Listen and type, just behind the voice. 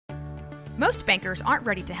Most bankers aren't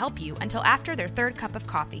ready to help you until after their third cup of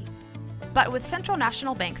coffee. But with Central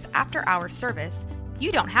National Bank's after-hours service,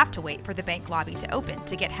 you don't have to wait for the bank lobby to open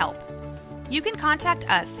to get help. You can contact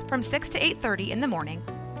us from 6 to 8:30 in the morning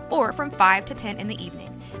or from 5 to 10 in the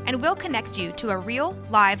evening, and we'll connect you to a real,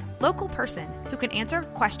 live, local person who can answer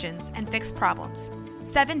questions and fix problems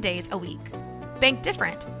 7 days a week. Bank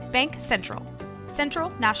different. Bank Central. Central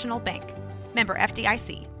National Bank. Member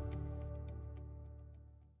FDIC.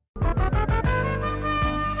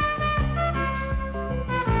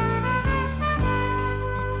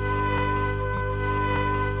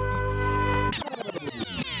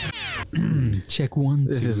 Check one.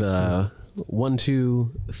 This is 1,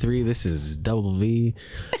 2, 3. This is Double V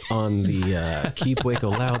on the Keep Waco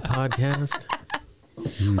Loud podcast.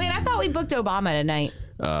 Wait, I thought we booked Obama tonight.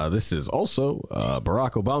 This is also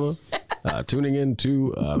Barack Obama tuning in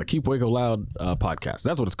to the Keep Waco Loud podcast.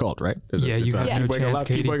 That's what it's called, right? Yeah, you got no Keep Waco chance, Loud.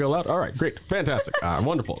 Katie. Keep Waco Loud. All right, great, fantastic,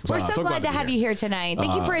 wonderful. We're so glad to have you here tonight.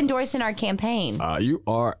 Thank you for endorsing our campaign. You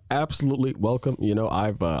are absolutely welcome. You know,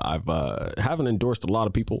 I've haven't endorsed a lot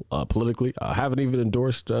of people politically. I haven't even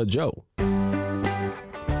endorsed Joe.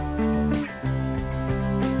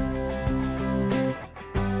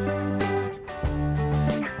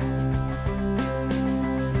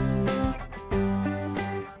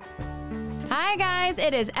 Hi, guys.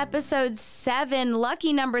 It is episode 7,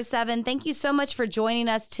 lucky number 7. Thank you so much for joining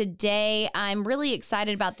us today. I'm really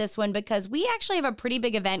excited about this one because we actually have a pretty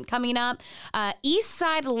big event coming up.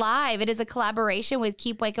 Eastside Live. It is a collaboration with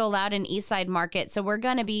Keep Waco Loud and Eastside Market. So we're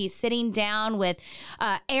going to be sitting down with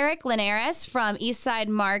Eric Linares from Eastside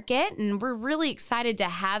Market, and we're really excited to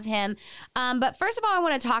have him. But first of all, I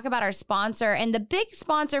want to talk about our sponsor, and the big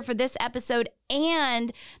sponsor for this episode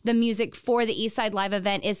and the music for the Eastside Live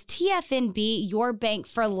event is TFNB, Your Bank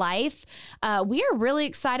for Life. We are really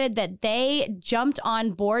excited that they jumped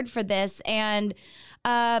on board for this, and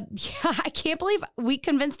I can't believe we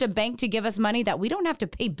convinced a bank to give us money that we don't have to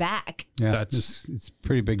pay back. Yeah, it's a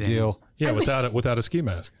pretty big deal. Yeah, without a ski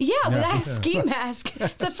mask. Yeah, without a ski mask.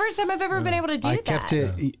 It's the first time I've ever been able to do that. I kept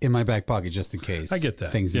it in my back pocket just in case. I get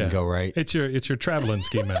that. Things didn't go right. It's your traveling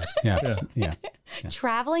ski mask. Yeah.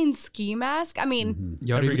 Traveling ski mask? I mean,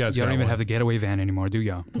 Y'all don't even have the getaway van anymore, do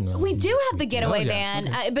y'all? No. We do have the getaway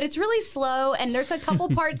van, but it's really slow, and there's a couple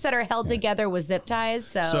parts that are held together with zip ties.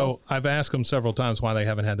 So I've asked them several times why they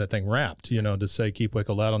haven't had that thing wrapped, to say Keep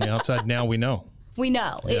Waco Loud on the outside. Now we know. We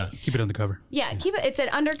know. Yeah. Keep it undercover. Yeah, keep it. It's an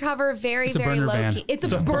undercover, very burner low van. key. It's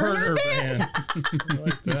a burner van. I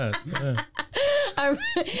like that.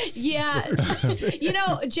 Yeah.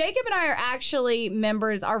 Jacob and I are actually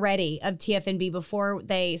members already of TFNB before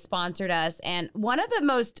they sponsored us. And one of the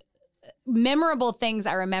most memorable things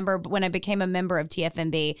I remember when I became a member of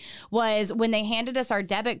TFNB was when they handed us our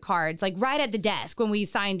debit cards, like right at the desk when we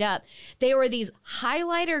signed up. They were these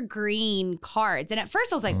highlighter green cards. And at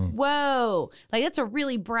first I was like, whoa, like that's a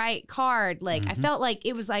really bright card. Like I felt like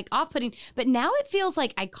it was like off-putting, but now it feels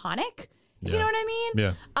like iconic. If you know what I mean?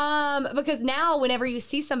 Yeah. Because now whenever you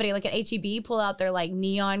see somebody like at HEB pull out their like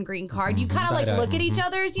neon green card, you kind of like look at each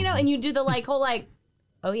other's, and you do the like whole like,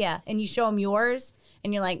 oh yeah, and you show them yours.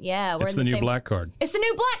 And you're like, yeah, we're it's in the new same... black card. It's the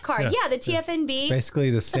new black card. Yeah, the TFNB. Basically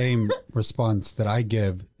the same response that I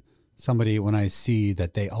give somebody when I see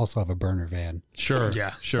that they also have a burner van. Sure.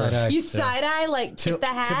 Yeah. Sure. Side-eye. You side-eye, like tip the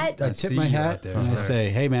hat. I tip my hat and I say,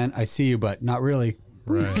 hey man, I see you, but not really.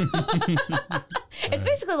 Right. It's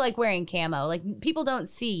basically like wearing camo. Like people don't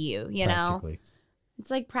see you, you know? Practically. It's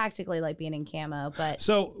like practically like being in camo, but...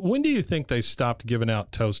 So when do you think they stopped giving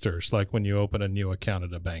out toasters, like when you open a new account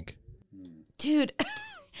at a bank? Dude...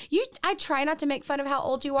 I try not to make fun of how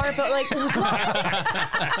old you are, but like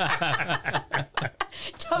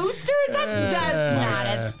toasters, that's not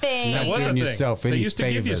a thing. That was a doing thing. yourself They any used to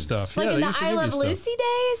give you favors. stuff. Like Yeah, in they the used to I give you Love stuff. Lucy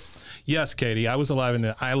days? Yes, Katie. I was alive in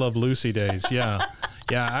the I Love Lucy days. Yeah.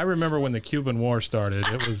 Yeah, I remember when the Cuban War started.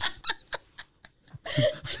 It was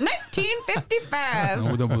 1955.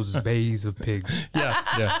 Oh, those bays of pigs. yeah.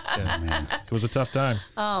 Man. It was a tough time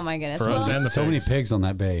Oh my goodness. for us Well, and the So many pigs. pigs on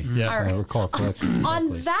that bay. Yeah. If I recall correctly.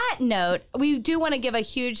 on that note, we do want to give a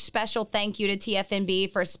huge special thank you to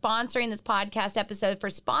TFNB for sponsoring this podcast episode, for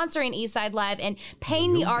sponsoring Eastside Live and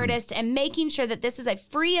paying the artist and making sure that this is a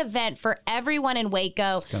free event for everyone in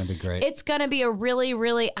Waco. It's going to be great. It's going to be a really,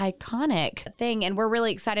 really iconic thing. And we're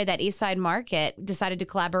really excited that Eastside Market decided to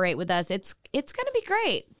collaborate with us. It's going to be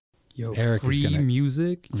great. Yo, Eric is free gonna-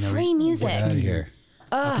 music. Free music. Get out of here.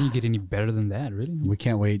 How can you get any better than that, really? We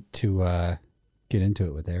can't wait to get into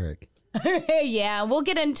it with Eric. Yeah, we'll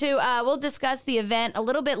get into, we'll discuss the event a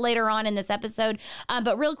little bit later on in this episode.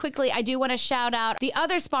 But real quickly, I do want to shout out the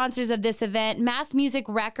other sponsors of this event: Mass Music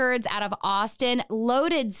Records out of Austin,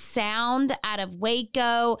 Loaded Sound out of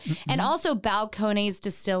Waco, and also Balcones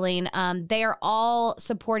Distilling. They are all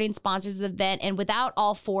supporting sponsors of the event. And without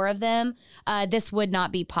all four of them, this would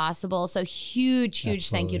not be possible. So huge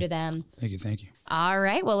thank you to them. Thank you. All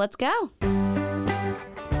right, well, let's go.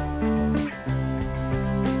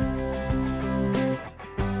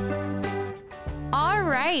 All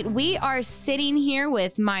right, we are sitting here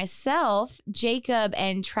with myself, Jacob,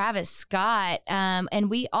 and Travis Scott, and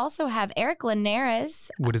we also have Eric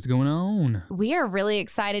Linares. What is going on? We are really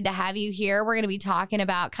excited to have you here. We're going to be talking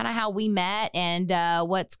about kind of how we met and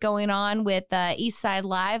what's going on with Eastside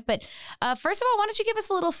Live. But first of all, why don't you give us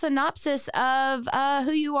a little synopsis of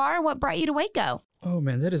who you are and what brought you to Waco? Oh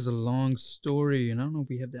man, that is a long story, and I don't know if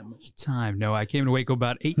we have that much time. No, I came to Waco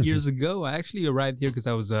about 8 years ago. I actually arrived here because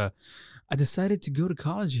I decided to go to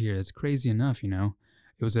college here. It's crazy enough, you know.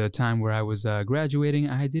 It was a time where I was graduating.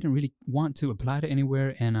 I didn't really want to apply to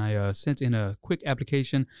anywhere, and I sent in a quick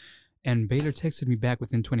application, and Baylor texted me back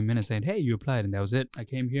within 20 minutes saying, "Hey, you applied," and that was it. I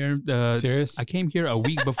came here. Serious? I came here a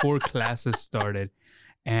week before classes started,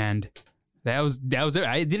 and that was it.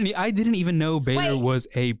 I didn't even know Baylor was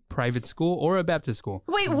a private school or a Baptist school.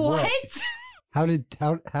 Wait, what? How did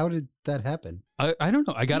that happen? I don't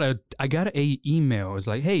know. I got a email. It was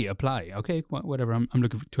like, "Hey, apply." Okay, whatever. I'm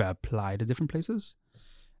looking to apply to different places,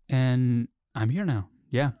 and I'm here now.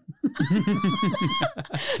 Yeah.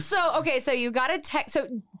 So you got a text. So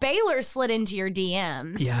Baylor slid into your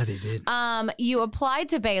DMs. Yeah, they did. You applied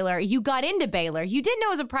to Baylor. You got into Baylor. You didn't know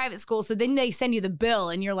it was a private school, so then they send you the bill,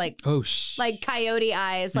 and you're like, oh, like coyote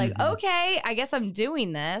eyes, like, okay, I guess I'm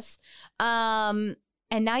doing this. And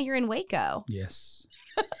now you're in Waco. Yes.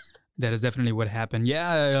 That is definitely what happened.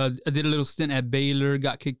 Yeah, I did a little stint at Baylor,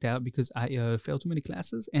 got kicked out because I failed too many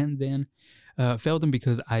classes, and then failed them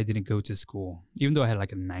because I didn't go to school, even though I had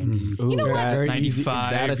like a 90. Ooh, You know what?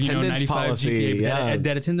 95, that attendance 95 policy, GPA, yeah.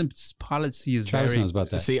 That attendance policy is Travis very... knows about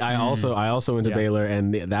that. See, I also went to Yeah. Baylor,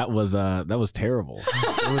 and that was terrible.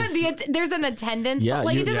 It was- There's an attendance. Yeah,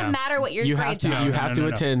 like you- it doesn't yeah. matter what your you have grades to are. you have to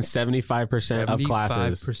attend 75% of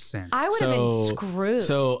classes. 75%. I would have been screwed.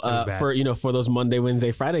 So was bad. for those Monday,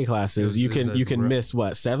 Wednesday, Friday classes, you It was can a miss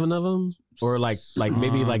what, 7 of them, or like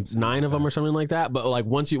maybe like 9 of them or something like that. But like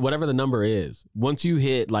once you, whatever the number is, once you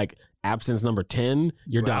hit like absence number 10, you're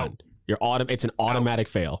You're done. out. It's an automatic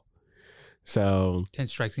fail. So 10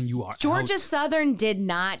 strikes and you are Georgia out. Southern did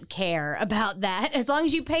not care about that. As long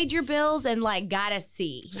as you paid your bills and like got a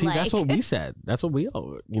C. see, like, that's what we said. That's what we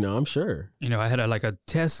all, I'm sure. You know, I had a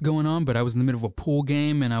test going on, but I was in the middle of a pool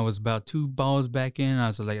game, and I was about 2 balls back in. I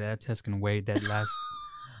was like, that test can wait.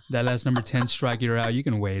 That last number 10 strike, you're out. You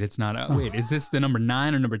can wait. It's not out. Wait, is this the number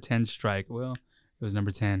 9 or number 10 strike? Well, it was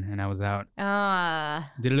number 10, and I was out.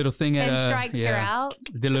 Did a little thing 10 at strikes, you're out.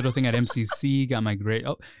 Did a little thing at MCC. Got my grade.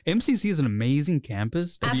 Oh, MCC is an amazing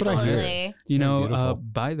campus. That's what I hear. Absolutely. You know, beautiful.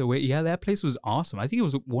 by the way, yeah, that place was awesome. I think it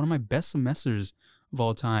was one of my best semesters of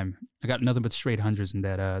all time. I got nothing but straight hundreds in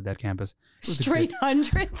that campus. It was a Straight good-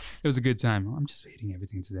 hundreds. It was a good time. I'm just hating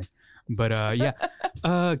everything today. But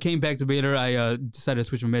yeah, came back to Baylor. I decided to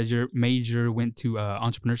switch my major, went to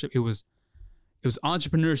entrepreneurship. It was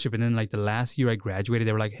entrepreneurship, and then like the last year I graduated,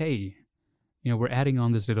 they were like, "Hey, you know, we're adding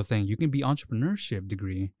on this little thing. You can be entrepreneurship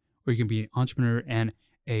degree, or you can be entrepreneur and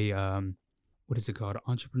a what is it called?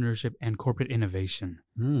 Entrepreneurship and corporate innovation.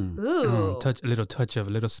 Ooh. A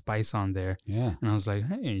little spice on there." Yeah. And I was like,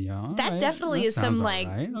 "Hey, yeah, That definitely is some like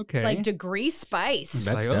okay, like degree spice.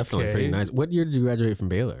 That's like, definitely okay. pretty nice. What year did you graduate from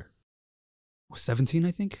Baylor? 17,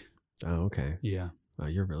 I think. Oh, okay. Yeah. Wow,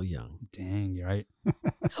 you're really young. Dang, you're right.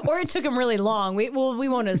 Or it took him really long. We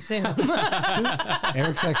won't assume.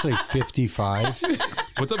 Eric's actually 55.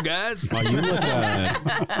 What's up, guys? Oh, you look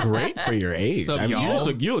great for your age. Sup, I mean, y'all?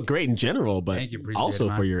 you look great in general, but Thank you, appreciate also it,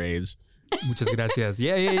 man. for your age. Muchas gracias.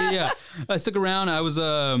 Yeah. I stuck around. I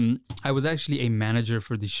was actually a manager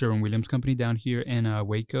for the Sherwin-Williams company down here in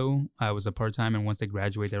Waco. I was a part-time, and once they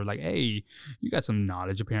graduate, they were like, "Hey, you got some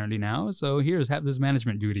knowledge apparently now, so here's have this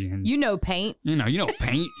management duty." And You know paint. you know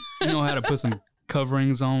paint. You know how to put some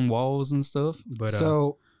coverings on walls and stuff. But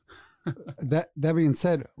So that being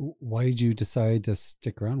said, why did you decide to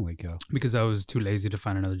stick around Waco? because I was too lazy to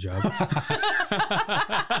find another job.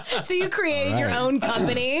 So you created your Alright. own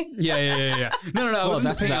company. Yeah. No. I Well, was in the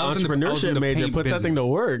that's paint. the I was in the entrepreneurship major. paint Put that thing to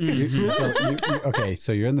business. work. Okay,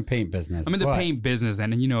 so you're in the paint business. I'm in the but paint business,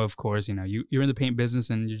 and you know, of course, you know, you're in the paint business,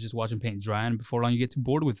 and you're just watching paint dry, and before long, you get too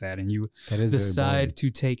bored with that, and you That is very decide to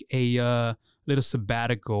take a little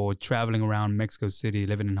sabbatical, traveling around Mexico City,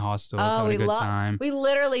 living in hostels, having a good time. We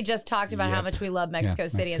literally just talked about how Yep. much we love Mexico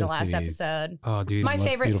City in the last Mexico City's- episode. Oh, dude. My most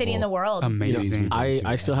favorite city in the beautiful. world. Amazing.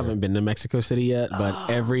 I still haven't been to Mexico City yet, but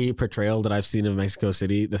every portrayal that I've seen of Mexico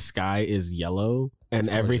City, the sky is yellow and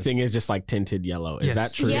It's everything gorgeous. is just like tinted yellow. Is Yes.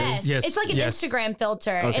 that true? Yes. Yes, It's like an yes. Instagram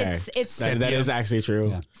filter. Okay. It's That is actually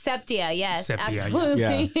true. Yeah. sepia. Yes, Sepia, yeah.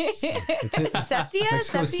 absolutely. It's- sepia.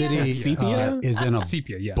 Mexico sepia? City Sepia? is in a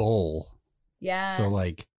Sepia, yeah. bowl. Yeah. So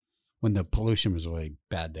like when the pollution was really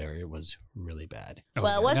bad there, it was really bad. Oh,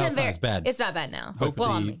 well, it yeah. wasn't Now it's not very as bad. It's not bad now. But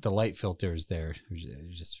Well, I the, mean, the light filters there are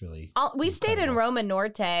just really. we stayed in incredible. Roma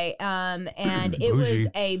Norte, and it was Bougie.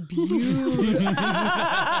 a beautiful.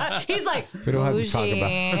 He's like, We don't have to talk bougie.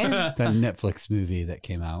 about that Netflix movie that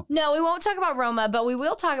came out. No, we won't talk about Roma, but we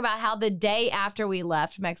will talk about how the day after we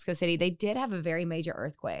left Mexico City, they did have a very major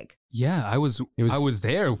earthquake. Yeah, I was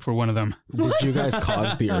there for one of them. Did you guys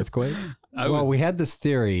cause the earthquake? Well, we had this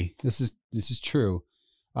theory. This is true.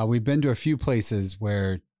 We've been to a few places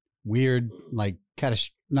where weird, like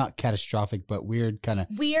not catastrophic, but weird kind of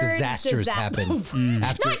Weird disasters happen Mm. after Not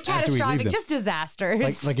after we leave catastrophic, them. just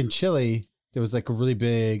disasters. Like in Chile, there was like a really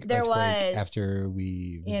big There earthquake was. after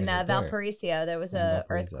we in visited there. Valparaiso, there was In a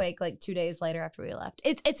Valparaiso. earthquake like 2 days later after we left.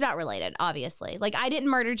 It's not related, obviously. Like I didn't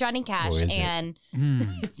murder Johnny Cash, Or is it? and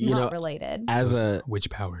Mm. it's You not know, related. As So a it's witch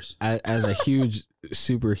powers. as a huge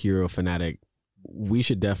superhero fanatic, we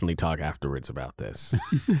should definitely talk afterwards about this.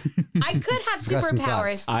 I could have Got some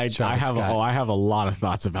superpowers. thoughts. I Travis have Scott. I have a lot of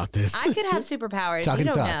thoughts about this. I could have superpowers. Talking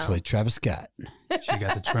you don't thoughts know. with Travis Scott. She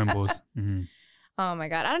got the trembles. Mhm. Oh my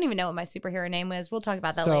god, I don't even know what my superhero name was. We'll talk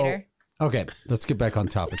about that So- later. Okay, let's get back on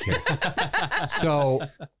topic here. So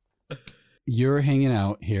you're hanging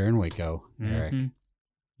out here in Waco, Eric. Mhm.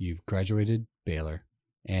 You've graduated Baylor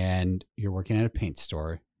and you're working at a paint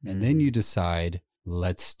store. And Mm-hmm. then you decide,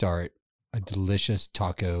 let's start a delicious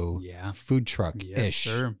taco Yeah. food truck ish. Yes,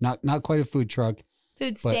 sir. Not quite a food truck,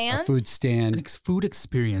 Food but stand. a food stand. Food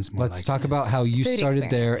experience. More Let's like, talk about yes. how you Food started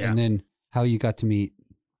there experience. and then how you got to meet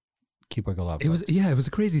Keep Waco Love. It was folks. it was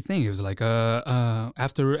a crazy thing. It was like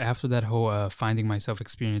after that whole finding myself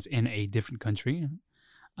experience in a different country,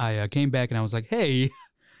 I came back and I was like, hey,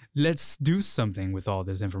 let's do something with all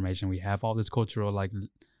this information we have, all this cultural like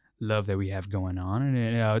love that we have going on.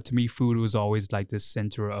 And to me, food was always like this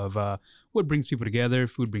center of what brings people together.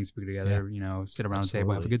 Food brings people together. You know, sit around the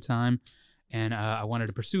table, have a Absolutely. good time. And I wanted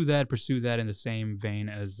to pursue that in the same vein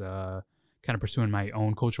as kind of pursuing my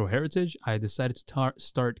own cultural heritage. I decided to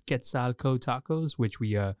start Quetzalco Tacos, which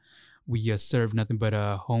we serve nothing but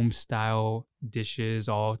home style dishes,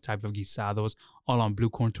 all type of guisados, all on blue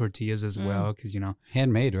corn tortillas as well. Because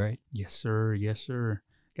handmade, right? yes sir.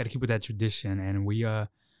 Got to keep with that tradition, and we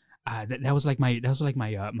that was like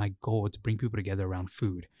my goal, to bring people together around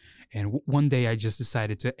food. And one day I just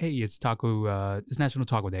decided to, hey, it's National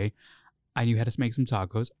Taco Day. I knew how to make some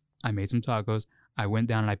tacos. I made some tacos. I went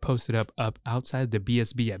down and I posted up outside the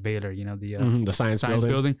BSB at Baylor, The science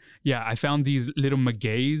building. Yeah, I found these little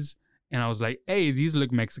magueys and I was like, hey, these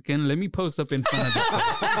look Mexican. Let me post up in front of this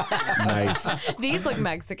place. Nice. These look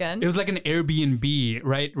Mexican. It was like an Airbnb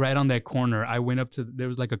right on that corner. I went up to, there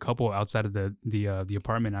was like a couple outside of the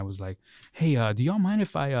apartment. I was like, hey, do y'all mind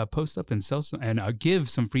if I post up and sell some and give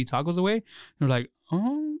some free tacos away? They're like,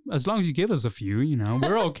 oh, as long as you give us a few,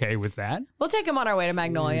 we're okay with that. We'll take them on our way to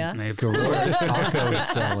Magnolia. And they Guerrilla taco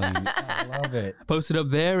selling. I love it. posted up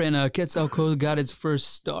there, and Quetzalco got its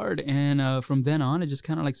first start, and from then on, it just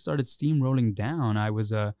kind of like started steamrolling down. I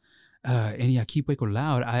was and yeah, Keep Waco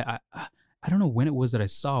Loud. I don't know when it was that I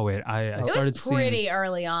saw it. I It started was seeing. pretty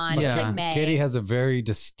early on. It Yeah. was like May. Katie has a very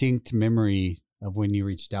distinct memory of when you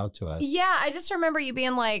reached out to us. Yeah, I just remember you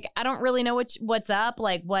being like, I don't really know what's up,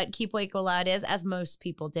 like what Keep Waco Loud is, as most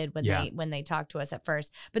people did when they talked to us at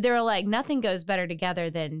first. But they were like, nothing goes better together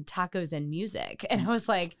than tacos and music. And I was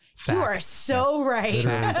like, you are Facts. so right.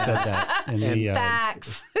 Literally said that in the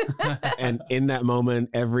Facts. And in that moment,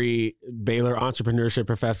 every Baylor entrepreneurship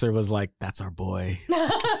professor was like, "That's our boy.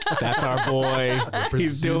 That's our boy.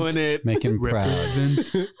 He's doing it." make him proud.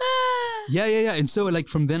 Represent. Yeah. And so like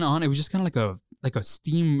from then on, it was just kind of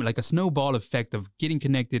like a snowball effect of getting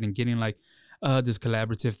connected and getting like this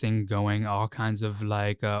collaborative thing going, all kinds of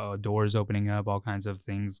like doors opening up, all kinds of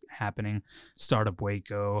things happening. Startup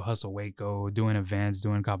Waco, Hustle Waco, doing events,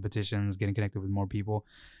 doing competitions, getting connected with more people.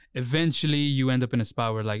 Eventually you end up in a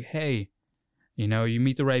spot where like, hey, you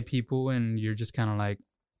meet the right people and you're just kind of like,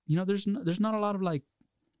 there's not a lot of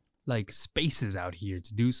like spaces out here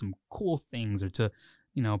to do some cool things or to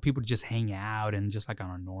people to just hang out and just like on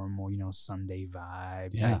a normal, Sunday vibe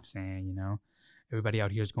Yeah. type thing, everybody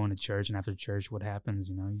out here is going to church, and after church, what happens?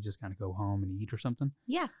 You know, you just kind of go home and eat or something.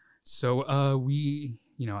 Yeah. So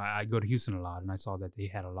I go to Houston a lot, and I saw that they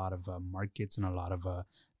had a lot of markets and a lot of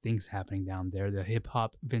things happening down there. The hip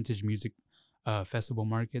hop vintage music festival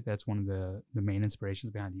market, that's one of the main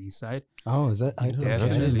inspirations behind the East Side. Oh, is that? I Definitely,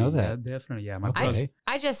 didn't know that. Yeah, definitely, yeah. My Okay. brother,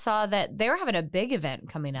 I just saw that they were having a big event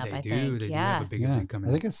coming up, they I do. think. They do Yeah. have a big Yeah, event coming.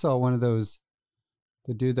 I think I saw one of those.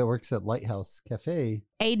 The dude that works at Lighthouse Cafe,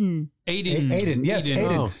 Aiden. Aiden. Yes,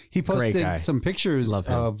 Aiden. Oh, He great guy. posted some pictures Love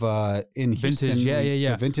him. of in Houston. Vintage,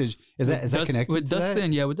 yeah. the vintage. Is that connected with to Dustin?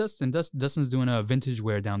 that? Yeah, with Dustin. Dustin's doing a vintage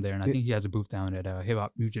wear down there, and I think he has a booth down at Hip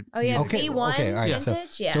Hop Music. Oh, yeah. Okay, V1 okay, all right, so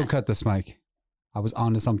vintage? Yeah. Don't cut this, Mike. I was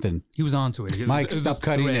on to something. He was onto it. It was- Mike, it was stop a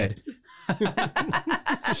cutting thread.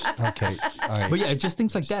 Okay, all right. But yeah, just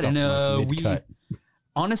things like that. Stopped And Mike we mid-cut.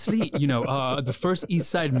 honestly, the first East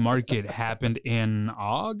Side Market happened in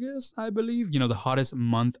August, I believe. You know, the hottest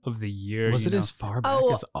month of the year. Was you it know? as far back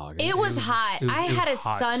Oh, as August? It was hot. it was- I it was had a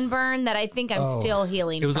hot. sunburn that I think I'm Oh. still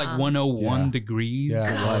healing It was from. like 101 Yeah. degrees. Yeah,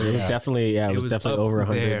 It was. It was Yeah. definitely. Yeah, it was definitely up over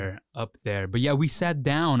 100. there, up there. But yeah, we sat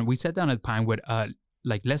down at Pinewood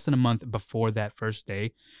like less than a month before that first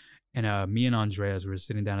day, and me and Andreas were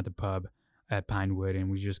sitting down at the pub at Pinewood, and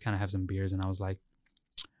we just kind of have some beers, and I was like,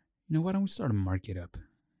 you know, why don't we start a market up?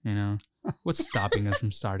 You know, what's stopping us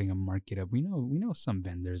from starting a market up? We know some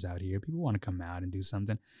vendors out here. People want to come out and do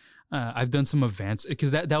something. I've done some events because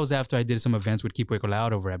that was after I did some events with Keep Waco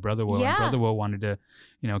Loud over at Brotherwell. Yeah. And Brotherwell wanted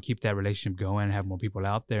to, keep that relationship going and have more people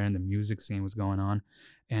out there, and the music scene was going on,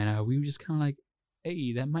 and we were just kind of like,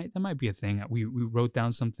 hey, that might be a thing. We wrote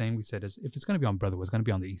down something. We said, if it's gonna be on Brotherwell, it's gonna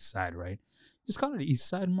be on the East Side, right? Just call it the East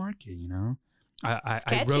Side Market, you know.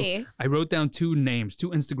 Sketchy. I wrote down two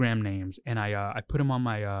Instagram names, and I put them on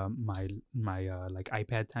my like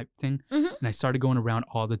iPad type thing, Mhm. and I started going around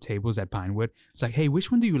all the tables at Pinewood. It's like, hey, which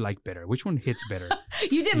one do you like better? Which one hits better?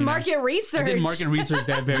 You did know, market research. I did market research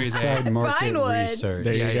that very East day. Side Market Pinewood. Research.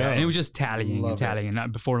 There you Yeah, go. and it was just tallying Love and tallying,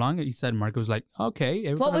 and before long, East Side Market was like, okay,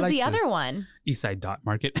 everybody What was likes the other this. one? East Side Dot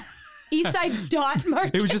Market. East Side Dot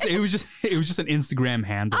Market. It was just an Instagram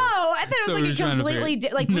handle. Oh, I thought it So was we like were a trying to completely figure-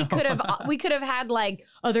 like No. we could have had like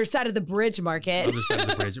other side of the bridge market, Other side of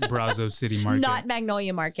the bridge, Brazo City Market, not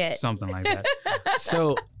Magnolia Market. something like that.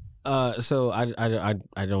 So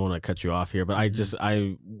I don't want to cut you off here, but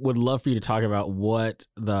I would love for you to talk about what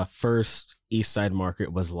the first East Side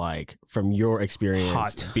Market was like from your experience,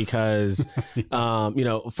 Hot. because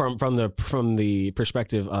from the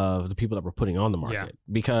perspective of the people that were putting on the market,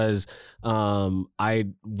 because I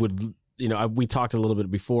would. We talked a little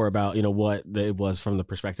bit before about, what it was from the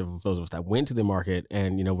perspective of those of us that went to the market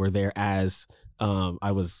and, were there as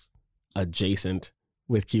I was adjacent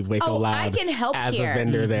with Keep Waco Oh, Lab I can help as here. a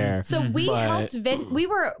vendor there. So we But- helped. We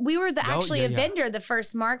were actually yeah, a yeah. vendor the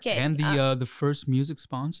first market, And the first music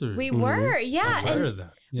sponsor. we Mhm. were, yeah, Aware and of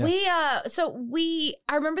that. Yeah.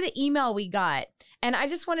 I remember the email we got, and I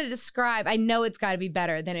just want to describe. I know it's got to be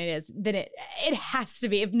better than it is. It has to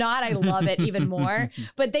be. If not, I love it even more.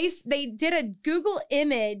 But they did a Google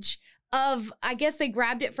image of, I guess they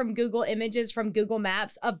grabbed it from Google Images from Google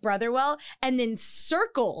Maps of Brotherwell and then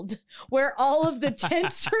circled where all of the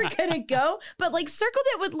tents were gonna go, but like circled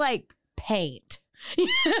it with like paint.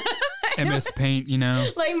 MS Paint,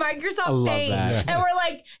 Like Microsoft I love Paint. that. And we're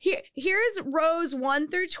like, here's rows 1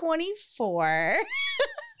 through 24.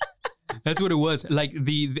 That's what it was. Like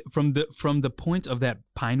from the point of that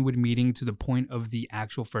Pinewood meeting to the point of the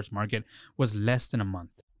actual first market was less than a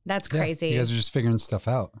month. That's Yeah, crazy. you guys are just figuring stuff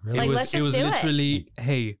out. Really? Like, it was, let's it just was do it. literally,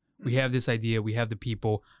 hey, we have this idea, we have the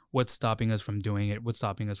people. What's stopping us from doing it? What's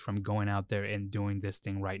stopping us from going out there and doing this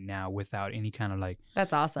thing right now without any kind of like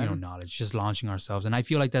That's awesome. knowledge, just launching ourselves? And I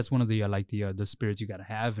feel like that's one of the the spirits you got to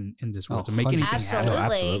have in this world Oh, to make anything 100%. happen. No,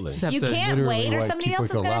 Absolutely. absolutely. Just have You to- can't literally wait, or what somebody Keep else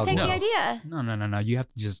is Waco going Loud to take the does. idea. No. You have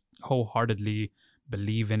to just wholeheartedly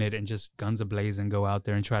believe in it and just guns a-blazing go out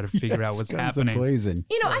there and try to figure out Yes, what's guns happening. a-blazing.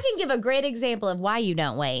 I can give a great example of why you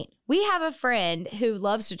don't wait. We have a friend who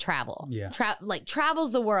loves to travel. Yeah.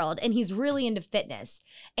 Travels the world, and he's really into fitness.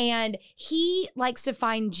 And he likes to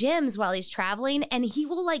find gyms while he's traveling, and he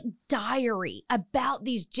will like diary about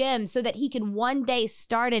these gyms so that he can one day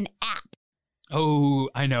start an app. Oh,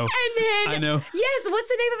 I know. And then I know. Yes, what's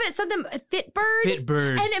the name of it? Something Fitbird?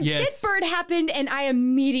 Fitbird. And yes. Fitbird happened, and I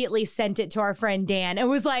immediately sent it to our friend Dan and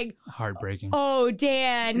was like, Heartbreaking. "Oh,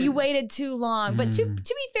 Dan, you waited too long." But to Mm.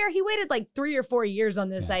 be fair, he waited like 3 or 4 years on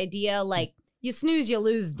this idea. Like, you snooze, you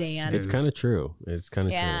lose, Dan. It's kind of true. It's kind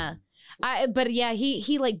of Yeah. true. But yeah,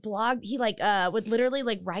 he like blogged, he like would literally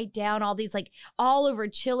like write down all these like all over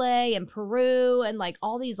Chile and Peru and like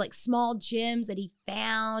all these like small gyms that he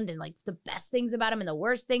found and like the best things about him and the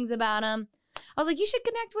worst things about him. I was like, you should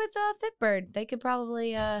connect with Fitbird. They could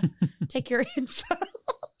probably take your info.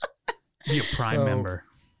 Be a Prime member.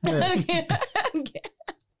 Yeah.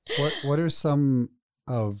 What are some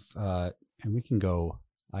of and we can go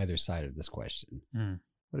either side of this question.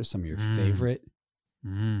 What are some of your favorite,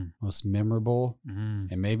 most memorable,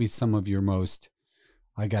 and maybe some of your most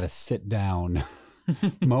I gotta sit down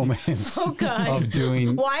moments of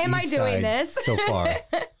doing why am I doing this so far?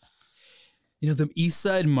 The East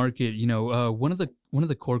Side Market, one of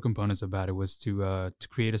the core components about it was to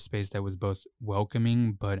create a space that was both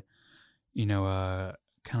welcoming, but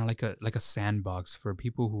kind of like a sandbox for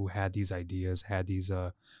people who had these ideas, had these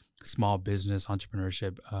small business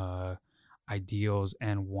entrepreneurship ideals,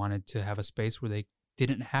 and wanted to have a space where they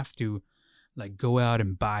didn't have to like go out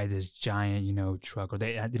and buy this giant truck, or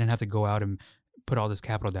they didn't have to go out and put all this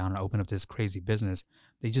capital down and open up this crazy business.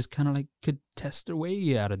 They just kind of like could test their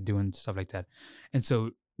way out of doing stuff like that. And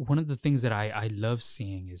so one of the things that I love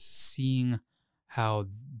seeing is seeing how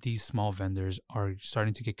these small vendors are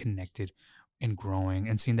starting to get connected and growing,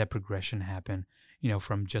 and seeing that progression happen,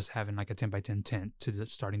 from just having like a 10 by 10 tent to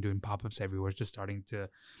starting doing pop-ups everywhere, to starting to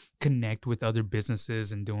connect with other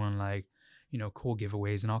businesses and doing like, cool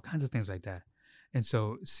giveaways and all kinds of things like that. And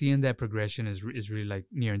so seeing that progression is really like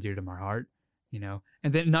near and dear to my heart.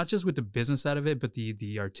 And then not just with the business side of it, but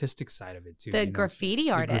the artistic side of it too. The graffiti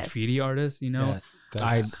artist. Yeah,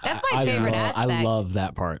 that's my favorite aspect. I love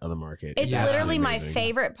that part of the market. It's literally my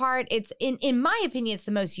favorite part. It's in my opinion, it's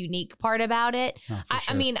the most unique part about it. Oh,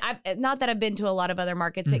 I mean, not that I've been to a lot of other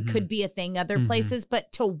markets. It could be a thing other places,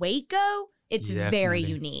 but to Waco, it's very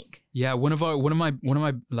unique. Yeah, one of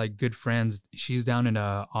my like good friends, she's down in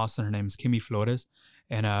Austin. Her name is Kimmy Flores,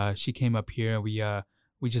 and she came up here.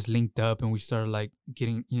 We just linked up and we started like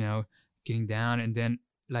getting down, and then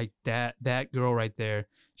like that girl right there,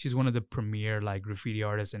 she's one of the premier like graffiti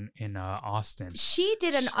artists in Austin. She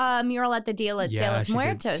did a mural at the Dia de los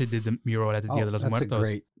Muertos. She did the mural at the Dia de los Muertos.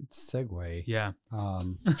 That's a great segue. Yeah.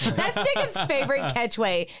 That's Jacob's favorite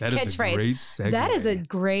catchphrase. That is a great segue. That is a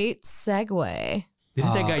great segue.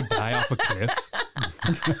 Didn't that guy die off a cliff?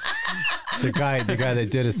 The guy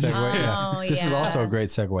that did a segue. This is also a great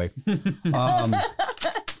segue.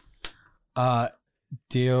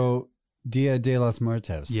 Dia de los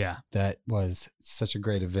Muertos. Yeah. That was such a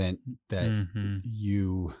great event that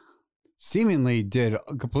you seemingly did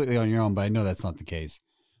completely on your own, but I know that's not the case.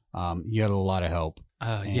 You had a lot of help.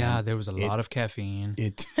 There was a lot of caffeine.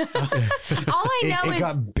 All I know is it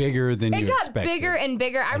got bigger than you expected. It got bigger and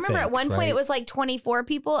bigger. I remember at one point it was like 24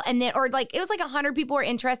 people, and then it was like 100 people were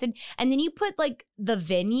interested, and then you put like the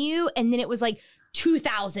venue, and then it was like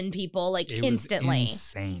 2,000 people like instantly.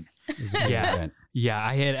 Insane. It was a great event. Yeah,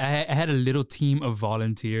 I had a little team of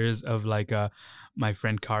volunteers of like my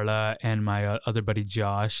friend Carla and my other buddy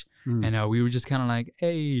Josh, and we were just kind of like,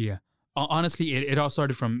 hey. Honestly, it all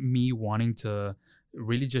started from me wanting to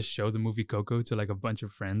really just show the movie Coco to like a bunch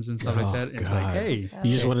of friends and stuff like that. It's like, hey,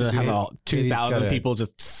 you just wanted to have 2,000 people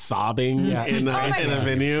just sobbing in a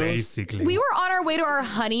venue. Basically, we were on our way to our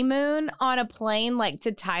honeymoon on a plane, like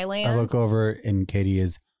to Thailand. I look over and Katie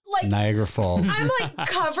is like Niagara Falls. I'm like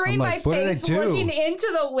covering my face, looking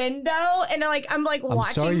into the window, and I'm like watching.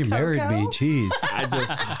 I'm sorry you Coco. married me. Jeez.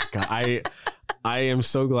 I am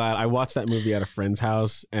so glad I watched that movie at a friend's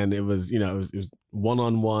house, and it was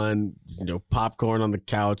one-on-one, popcorn on the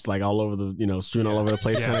couch, like all over the, strewn all over the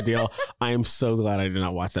place kind of deal. I am so glad I did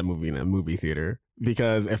not watch that movie in a movie theater,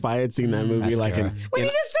 because if I had seen that movie like in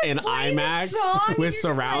IMAX with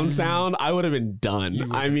surround sound, I would have been done.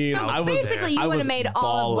 I mean, so basically you would have made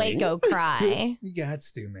all of Waco cry. You got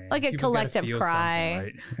to, man. Like a collective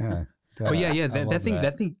cry. Right? Yeah.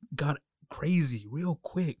 That thing got crazy real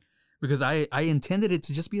quick. Because I intended it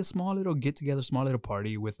to just be a small little get together, small little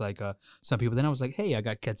party with like some people. Then I was like, hey, I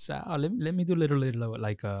got Quetzal. Let me do a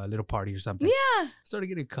little party or something. Yeah. Started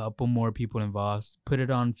getting a couple more people involved. Put it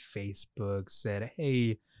on Facebook. Said,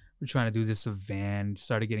 hey, we're trying to do this event.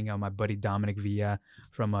 Started getting out my buddy Dominic Villa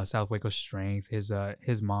from South Waco Strength. His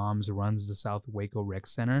mom's runs the South Waco Rec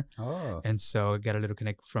Center. Oh. And so I got a little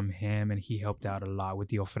connect from him, and he helped out a lot with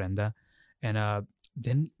the ofrenda. And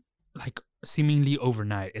then like seemingly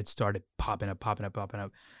overnight, it started popping up.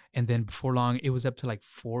 And then before long, it was up to like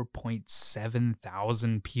 4.7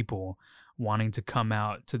 thousand people wanting to come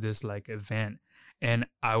out to this like event. And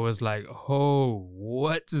I was like, oh,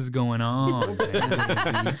 what is going on?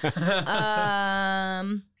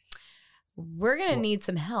 We're going to need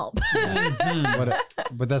some help.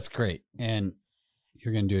 But that's great. And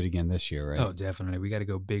you're going to do it again this year, right? Oh, definitely. We got to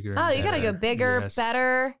go bigger. Oh, you got to go bigger,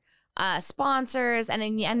 better. Sponsors, and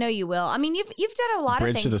then I know you will. I mean, you've done a lot of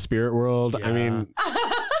things. Bridge to the spirit world. Yeah. I mean,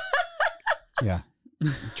 Yeah.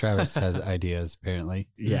 Travis has ideas, apparently.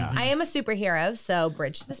 Yeah. I am a superhero, so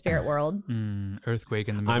bridge to the spirit world. Earthquake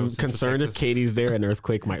in the middle I'm of Central concerned if Texas. Katie's there, an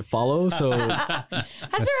earthquake might follow. So Has there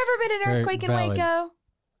ever been an very earthquake in valid. Waco?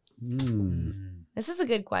 Mm. This is a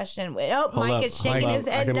good question. Oh, Hold Mike up. is shaking Hold his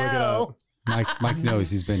up. I head can look it no. up. Mike knows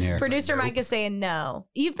he's been here. Producer Mike is saying no.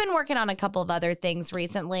 You've been working on a couple of other things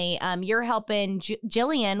recently. You're helping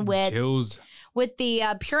Jillian Chills. with the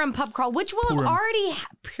Purim pub crawl, which will have Purim. already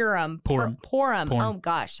Purim. Purim. Purim. Purim. Oh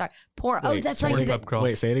gosh, sorry. Purim. Oh, Wait, that's Purim right. 'cause pub crawl.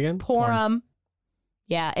 Wait, say it again. Purim.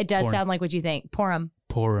 Yeah, it does Purim. sound like what you think. Purim.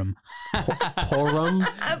 Purim. Purim.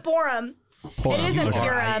 Purim. Purim. It isn't Okay.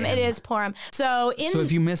 Purim. It is Purim. So in So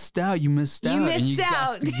if you missed out, you missed out. and you missed got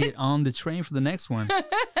out. to get on the train for the next one.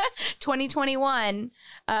 2021,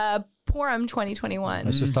 Purim 2021.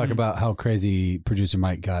 Let's just talk about how crazy producer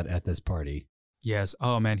Mike got at this party. Yes.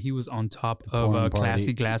 Oh man, he was on top of porn Classy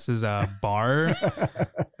party. Glasses bar.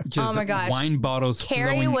 Just Oh my gosh. wine bottles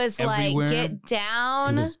Carrie flowing was everywhere. like, "Get He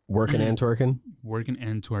down." was working and twerking. Working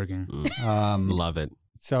and twerking. Love it.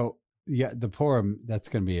 So yeah, the Purim, that's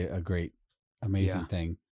going to be a great, amazing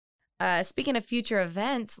Yeah. thing. Speaking of future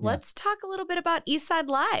events, Yeah. let's talk a little bit about Eastside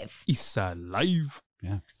Live. Eastside Live.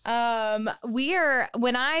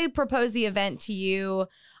 When I proposed the event to you,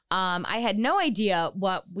 I had no idea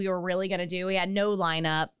what we were really going to do. We had no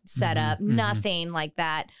lineup set up, nothing like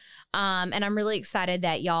that. And I'm really excited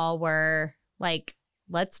that y'all were like,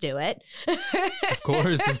 let's do it. Of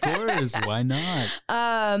course, of course. Why not?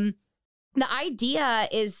 The idea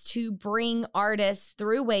is to bring artists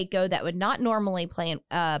through Waco that would not normally play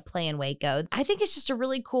in Waco. I think it's just a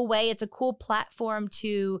really cool way. It's a cool platform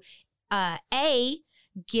to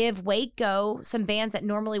give Waco some bands that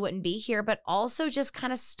normally wouldn't be here, but also just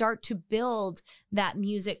kind of start to build that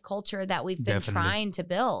music culture that we've been Definitely. trying to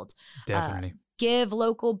build. Definitely. Give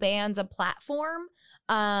local bands a platform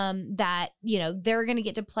that, they're going to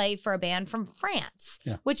get to play for a band from France,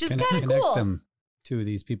 Yeah. which is Connect- kind of connect cool. them to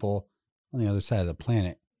these people on the other side of the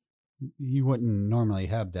planet. You wouldn't normally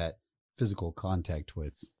have that physical contact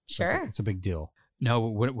with. Sure. It's a big deal. No,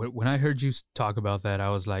 when I heard you talk about that,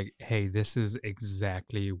 I was like, hey, this is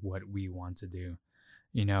exactly what we want to do.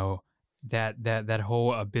 That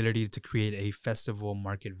whole ability to create a festival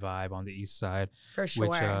market vibe on the east side, For sure.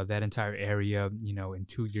 which that entire area, in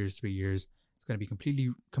 2 years, 3 years, it's going to be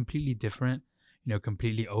completely different,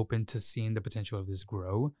 completely open to seeing the potential of this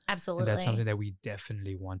grow. Absolutely. And that's something that we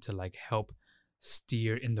definitely want to help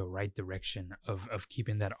steer in the right direction of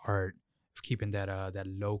keeping that art, of keeping that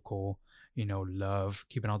local, love,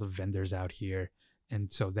 keeping all the vendors out here.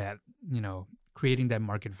 And so that, creating that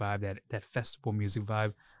market vibe, that festival music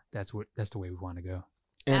vibe, that's the way we want to go.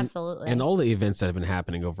 And, Absolutely. And all the events that have been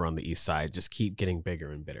happening over on the east side just keep getting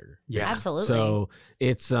bigger and bigger. Yeah. Absolutely. So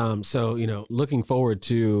it's looking forward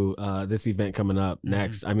to this event coming up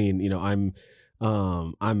next. I mean,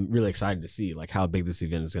 I'm really excited to see how big this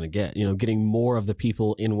event is going to get. Getting more of the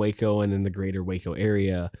people in Waco and in the greater Waco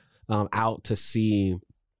area out to see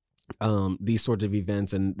these sorts of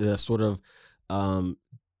events and the sort of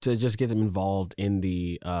to just get them involved in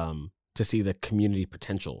the to see the community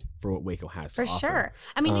potential for what Waco has For to offer. sure.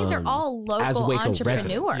 I mean, these are all As local Waco entrepreneurs.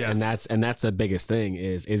 residents. And that's the biggest thing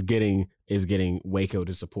is getting Waco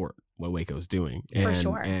to support what Waco's doing. For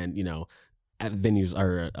sure. And at venues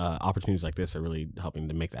or opportunities like this are really helping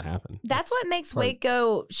to make that happen. That's what makes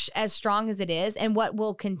Waco as strong as it is, and what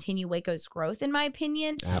will continue Waco's growth, in my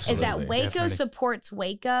opinion, Absolutely. is that Waco Definitely. supports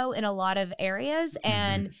Waco in a lot of areas.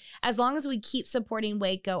 And as long as we keep supporting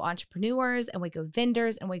Waco entrepreneurs and Waco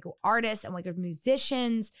vendors and Waco artists and Waco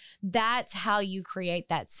musicians, that's how you create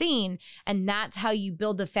that scene. And that's how you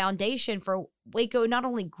build the foundation for Waco not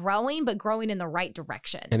only growing, but growing in the right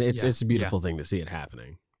direction. And it's Yeah. a beautiful thing to see it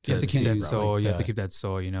happening. You have to keep see that it soul. like You have to that. keep that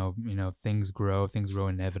soul. Things grow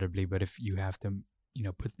inevitably. But if you have to,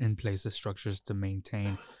 put in place the structures to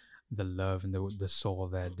maintain the love and the soul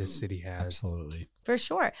that this city has. Absolutely. For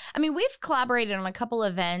sure. I mean, we've collaborated on a couple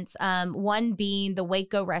events, one being the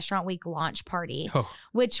Waco Restaurant Week launch party, Oh,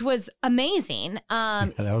 which was amazing.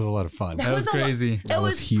 That was a lot of fun. that was a lo- crazy. That it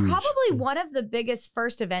was was huge. probably one of the biggest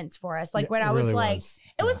first events for us. Like Yeah, when it I was really like, was.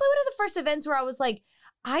 it was Yeah. like one of the first events where I was like,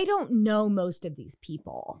 I don't know most of these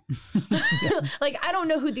people. Like, I don't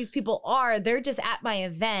know who these people are. They're just at my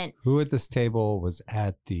event. Who at this table was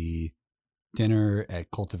at the dinner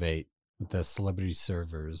at Cultivate with the celebrity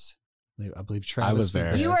servers? I believe Travis was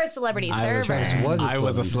there. You were a celebrity I was server. Travis was a I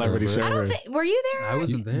was a celebrity server. I don't server. think, were you there? I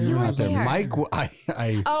wasn't there. You were weren't out there. there. Mike,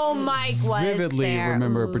 I Oh, Mike was vividly there.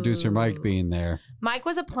 remember producer Mike Ooh. being there. Mike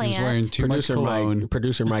was a He was wearing plant. too much cologne.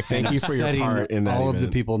 Producer Mike, thank you for your upsetting part in that all of the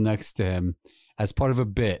event. people next to him as part of a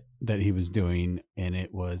bit that he was doing, and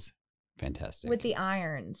it was fantastic. With the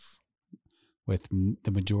Irons. With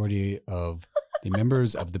the majority of the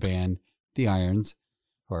members of the band, the Irons,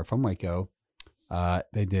 who are from Waco,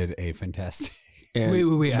 they did a fantastic. And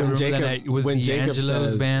wait. I remember Jacob, that night. Was when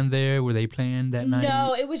D'Angelo's says- band there? Were they playing that night?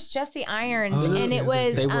 No, it was just the Irons, Oh, and it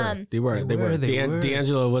was They were.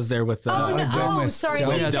 D'Angelo was there with sorry,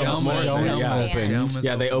 Delmas opened.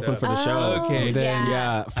 Yeah, they opened for the show. Okay. And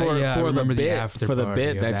then for the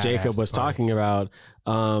bit that Jacob was talking about,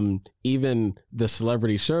 even the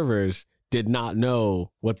celebrity servers did not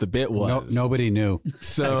know what the bit was. Nobody knew.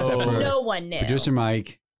 So Except for no one knew. Producer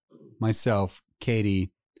Mike, myself,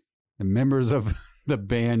 Katie, the members of the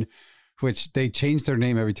band, which they changed their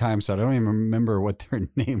name every time, so I don't even remember what their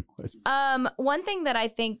name was. One thing that I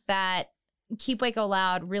think that Keep Waco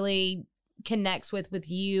Loud really connects with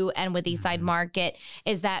you and with Eastside Market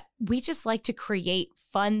is that we just like to create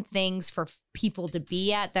fun things for people to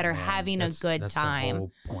be at that are having a good time. The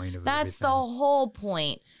whole point of That's the everything. whole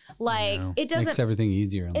point. Like it doesn't Makes everything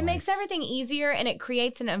easier. it makes everything easier, and it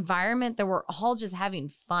creates an environment that we're all just having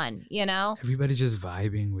fun, you know? Everybody's just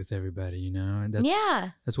vibing with everybody, you know? And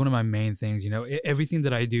that's one of my main things, you know? Everything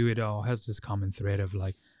that I do, it all has this common thread of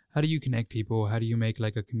like, how do you connect people? How do you make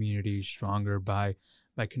like a community stronger by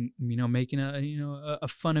making a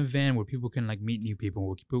fun event where people can like meet new people,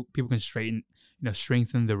 where people can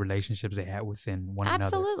strengthen the relationships they have within one another.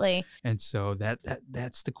 Absolutely. And so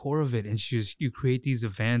that's the core of it. And you create these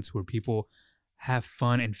events where people have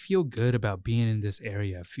fun and feel good about being in this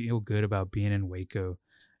area, feel good about being in Waco.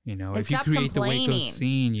 You know, And if you stop create complaining. the Waco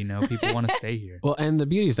scene, you know, people want to stay here. Well, and the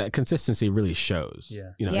beauty is that consistency really shows.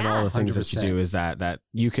 Yeah. You know, Yeah. and all the things that you 100%. do is that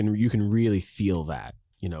you can really feel that.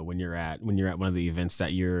 You know, when you're at one of the events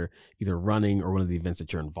that you're either running or one of the events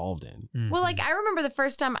that you're involved in. Well, like I remember the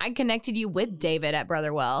first time I connected you with David at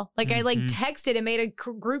Brotherwell. Like I texted and made a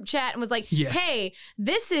group chat and was like, Yes. "Hey,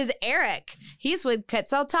 this is Eric. He's with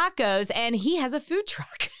Quetzal Tacos and he has a food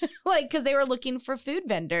truck." Like because they were looking for food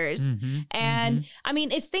vendors. And I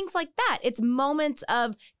mean, it's things like that. It's moments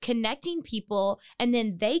of connecting people and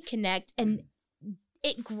then they connect and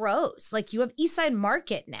it grows. Like you have Eastside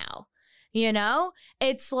Market now. You know,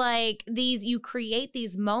 it's like you create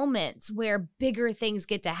these moments where bigger things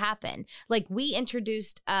get to happen. Like we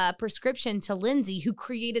introduced Prescription to Lindsay, who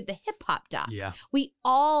created the hip hop doc. Yeah. We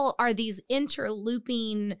all are these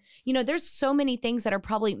interlooping, you know, there's so many things that are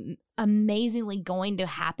probably amazingly going to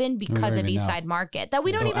happen because of even know. Eastside Market that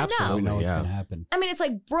we don't even know. absolutely. We know what's Yeah. going to happen. I mean, it's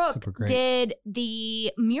like Brooke Super great. did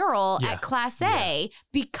the mural Yeah. at Class A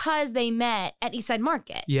because they met at Eastside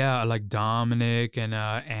Market. Yeah, like Dominic and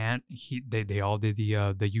Ant, they all did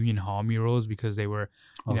the Union Hall murals because they were,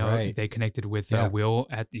 right. they connected with Yeah. Will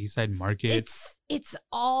at the Eastside Market. It's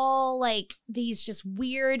all like these just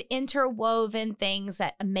weird interwoven things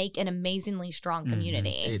that make an amazingly strong community.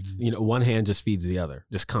 It's one hand just feeds the other,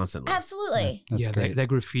 just constantly. Absolutely. That's yeah, great. that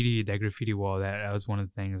graffiti wall, that was one of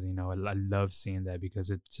the things, I love seeing that because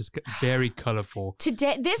it's just very colorful.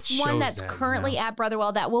 Today, this one Shows that's that, currently you know. at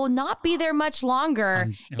Brotherwell that will not be there much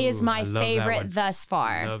longer is Ooh, my I love that favorite one. thus I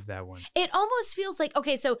far. love that one. It almost feels like,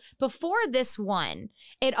 okay, so before this one,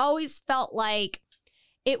 it always felt like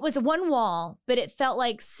it was one wall, but it felt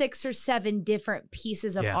like 6 or 7 different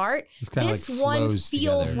pieces of Yeah. art. It's kinda This like one flows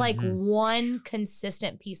feels together. like one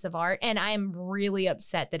consistent piece of art, and I am really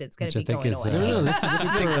upset that it's going Which to I be think going is, away.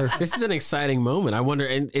 No, this is an exciting moment. I wonder,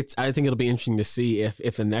 and I think it'll be interesting to see if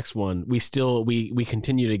the next one we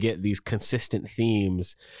continue to get these consistent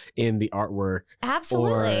themes in the artwork.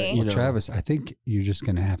 Absolutely. Or, you know, Travis, I think you're just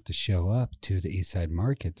going to have to show up to the Eastside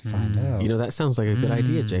Market to find out. You know, that sounds like a good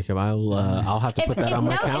idea, Jacob. I'll have to put that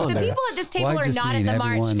on my calendar. If the people at this table Well, I are just not at need the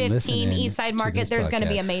March everyone 15 listening Eastside to Market, this there's going to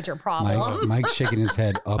be a podcast. major problem. Mike's shaking his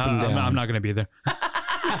head up and down. I'm not going to be there.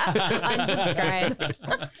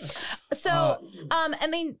 Unsubscribe. So, I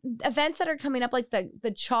mean, events that are coming up, like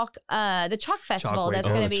the Chalk Festival, Wave. that's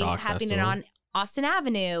Oh, going the to be Chalk happening Festival. on Austin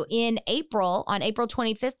Avenue on April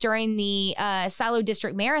 25th during the Silo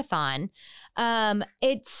District Marathon. That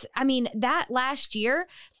last year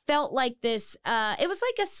felt like this, it was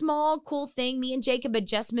like a small, cool thing. Me and Jacob had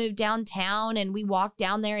just moved downtown and we walked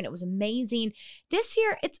down there and it was amazing. This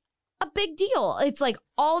year, it's a big deal. It's like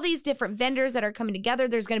all these different vendors that are coming together.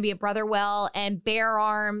 There's going to be a Brotherwell and Bear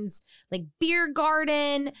Arms, like beer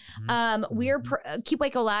garden. Keep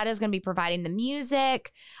Waco Loud is going to be providing the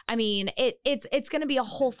music. I mean, it's going to be a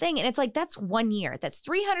whole thing. And it's like, that's 1 year. That's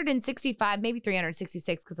 365, maybe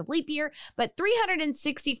 366 because of leap year, but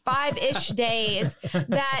 365-ish days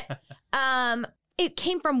that, it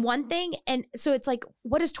came from one thing, and so it's like,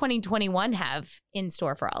 what does 2021 have in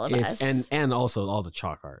store for all of us? And also all the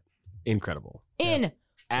chalk art, incredible, Incredible.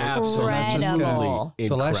 absolutely.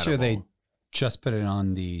 So last year they just put it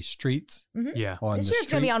on the streets. Yeah. On This the year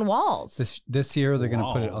it's going to be on walls. This year they're going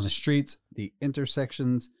to put it on the Walls. streets, the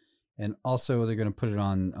intersections, and also they're going to put it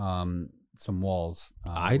on some walls.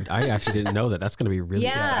 I actually didn't know that. That's going to be really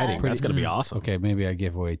Yeah. exciting. That's going to be awesome. Okay, maybe I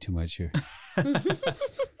gave away too much here.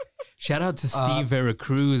 Shout out to Steve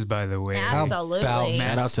Veracruz, by the way. How Absolutely. about-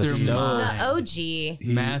 Shout out to Mastermind. Stone. The OG. He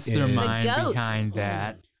Mastermind The goat. behind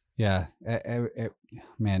that. Yeah,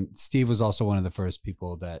 man, Steve was also one of the first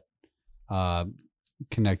people that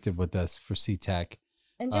connected with us for SeaTac.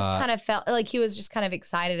 And just kind of felt like he was just kind of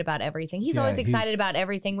excited about everything. He's Yeah, always excited he's- about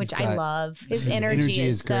everything, which he's I got- love. His his energy, energy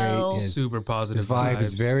is is great. so. His- Super positive His vibe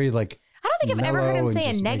is very like. I don't think I've ever heard him mellow and say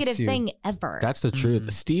a just negative makes you- thing ever. That's the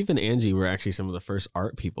truth. Steve and Angie were actually some of the first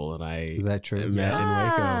art people that I Is that true? met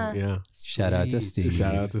Yeah. in Waco. Yeah. Shout out to Sweet. Steve.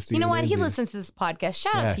 Shout out to Steve. you know and what? He Angie. listens to this podcast.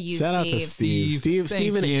 Shout out Yeah. to you, Shout out Steve. to Steve. Steve,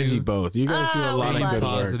 Steve and thank Angie you. both. You guys do a Oh, lot we of love good you.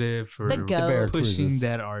 work. Positive for The goat. Bear pushing Cruises.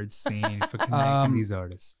 that art scene, for connecting these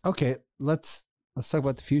artists. Okay, let's talk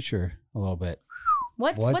about the future a little bit.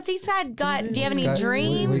 What's Eastside got? Do you have any Got-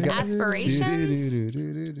 dreams, we got- aspirations?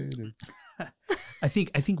 I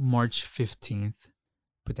think March 15th.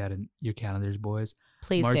 Put that in your calendars, boys.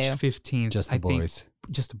 Please March do. 15th. Just the I think- boys.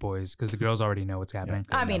 just the boys, because the girls already know what's happening.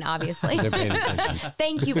 I mean, obviously. They're paying attention.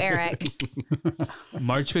 Thank you, Eric.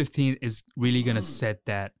 March 15th is really gonna set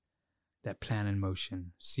that plan in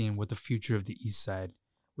motion, seeing what the future of the East Side,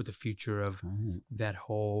 what the future of that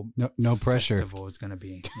whole No pressure. festival is gonna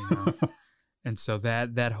be, you know. And so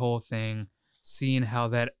that whole thing, seeing how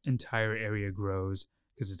that entire area grows,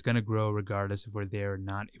 because it's gonna grow regardless if we're there or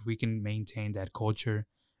not. If we can maintain that culture,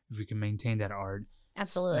 if we can maintain that art,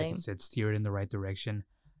 Absolutely. like I said, steer it in the right direction,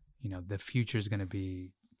 you know, the future is gonna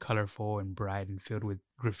be colorful and bright and filled with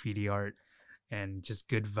graffiti art and just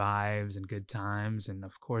good vibes and good times and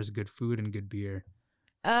of course good food and good beer.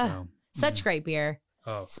 So, Such great beer.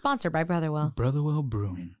 oh, Sponsored by Brotherwell. Brotherwell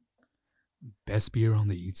Brewing, best beer on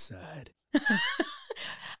the East Side.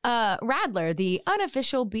 Radler, the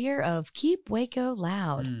unofficial beer of Keep Waco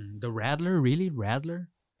Loud. The Radler, really? Radler?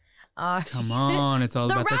 Uh, Come on, it's all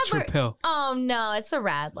The about that Radler- Tripel. oh no, it's the It's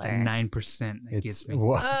that Radler. 9% that It's gets me.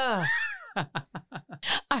 what? Ugh.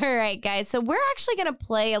 All right, guys. So we're actually going to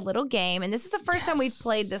play a little game, and this is the first time we've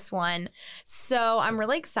played this one. So I'm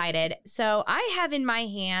really excited. So I have in my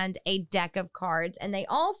hand a deck of cards, and they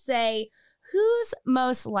all say who's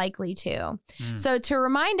most likely to. So to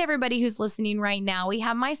remind everybody who's listening right now, we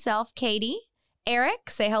have myself, Katie, Eric,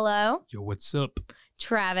 say hello, Yo, what's up?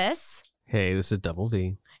 Travis, Hey, this is Double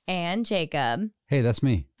V. and Jacob. Hey, that's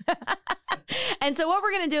me. And so what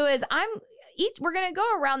we're going to do is we're going to go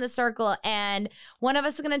around the circle and one of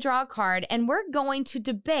us is going to draw a card and we're going to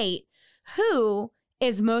debate who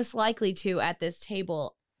is most likely to at this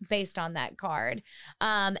table based on that card.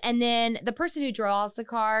 And then the person who draws the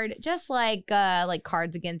card, just like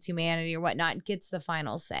Cards Against Humanity or whatnot, gets the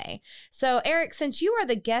final say. So Eric, since you are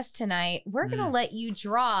the guest tonight, we're going to let you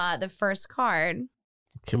draw the first card.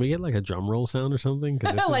 Can we get like a drum roll sound or something?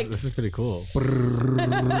 Because this is pretty cool.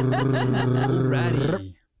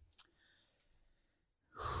 Alrighty.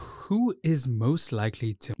 Who is most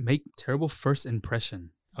likely to make terrible first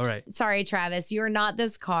impression? All right. Sorry, Travis, you're not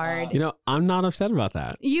this card. You know, I'm not upset about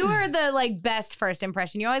that. You are the best first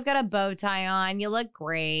impression. You always got a bow tie on. You look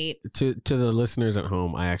great. To the listeners at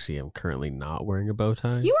home, I actually am currently not wearing a bow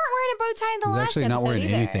tie. You weren't wearing a bow tie in the He's last actually not episode wearing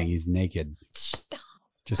either. anything. He's naked.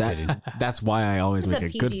 Just kidding. That's why I always This is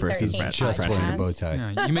make a a good first PG-13 impression. Just wearing a podcast. bow tie.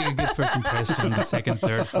 Yeah, you make a good first impression. The second,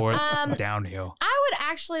 third, fourth, downhill. I would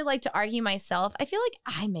actually like to argue myself. I feel like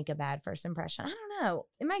I make a bad first impression. I don't know.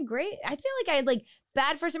 Am I great? I feel like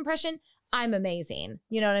bad first impression. I'm amazing.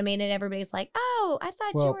 You know what I mean? And everybody's like, oh, I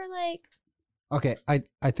thought you Well, were like. Okay,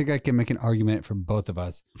 I think I can make an argument for both of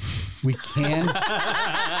us. We can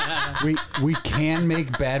we can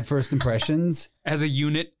make bad first impressions As a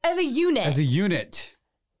unit, As a unit. as a unit.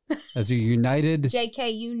 As a united,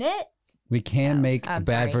 JK unit. we can make a I'm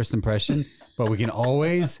bad sorry. first impression, but we can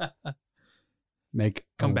always make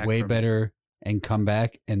Come a back way from it. better and come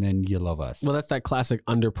back, and then you love us. Well, that's that classic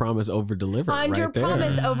under promise, over deliver. Under right there.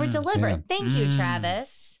 promise, over deliver. Yeah. Thank you,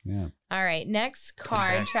 Travis. yeah. All right, next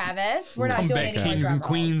card, Travis. We're not come doing back, any more kings drum and rolls.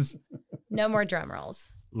 queens. No more drum rolls.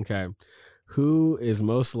 Okay. Who is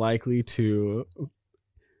most likely to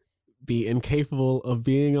be incapable of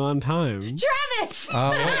being on time? Travis!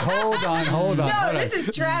 Wait, hold on. No, this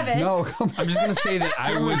is Travis. No, come on. I'm just gonna say that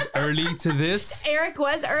I was early to this. Eric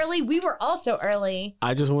was early. We were also early.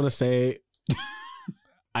 I just want to say,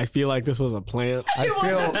 I feel like this was a plant. I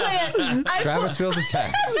feel I Travis feels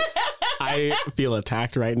attacked. I feel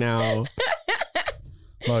attacked right now.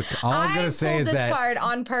 Look, all I'm going to say pulled is this that card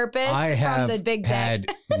on purpose I have from the big had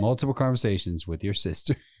deck. multiple conversations with your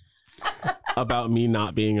sister About me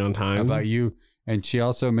not being on time. about you. And she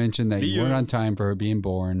also mentioned that you weren't on time for her being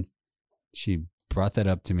born. She brought that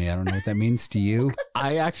up to me. I don't know what that means to you.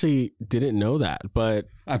 I actually didn't know that, but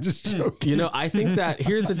I'm just joking. you know, I think that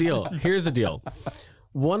here's the deal. Here's the deal.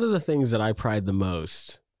 One of the things that I pride the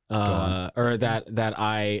most, or that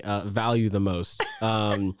I value the most,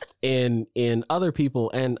 in other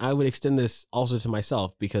people, and I would extend this also to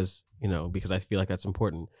myself because I feel like that's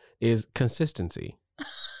important, is consistency.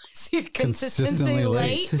 So you're Consistently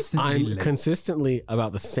late. I'm consistently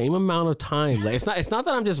about the same amount of time late. It's not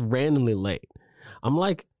that I'm just randomly late. I'm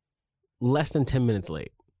like less than 10 minutes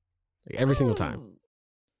late, like every single time.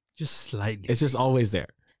 Just slightly. It's just always there.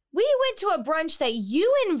 We went to a brunch that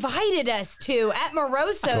you invited us to at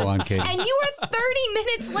Moroso's, Go on, Kate. and you were 30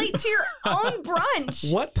 minutes late to your own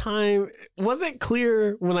brunch. What time was it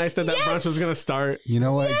clear when I said that brunch was going to start? You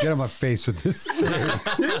know what? Get on my face with this thing.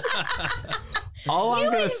 All I'm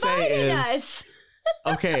You going to say invited is, us.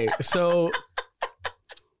 okay, so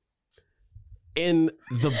in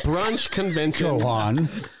the brunch convention, Go on.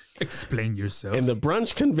 Explain yourself. in the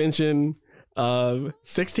brunch convention of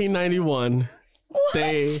 1691,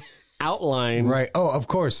 they outline. Right. Oh, of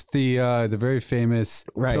course. The very famous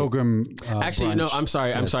Right. Pilgrim. Actually, no, brunch. I'm sorry.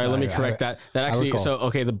 Yes, Let me correct that. That actually, recall. so,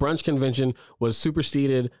 okay, the brunch convention was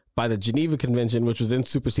superseded by the Geneva Convention, which was then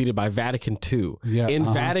superseded by Vatican II. Yeah,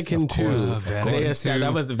 in Vatican of II, course, Vatican they II. established,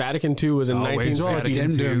 that was the Vatican II was in Always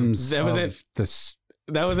 1962. addendums That was of it.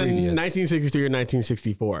 the That was in previous. 1963 or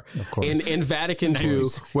 1964. Of course. In Vatican II,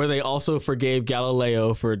 where they also forgave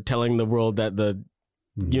Galileo for telling the world that the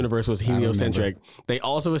universe was remember. heliocentric. They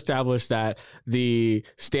also established that the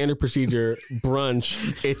standard procedure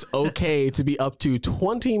brunch, it's okay to be up to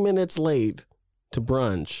 20 minutes late to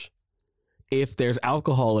brunch if there's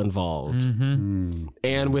alcohol involved. Mm-hmm.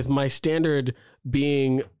 And with my standard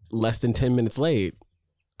being less than 10 minutes late,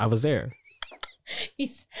 I was there.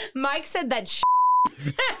 Mike said that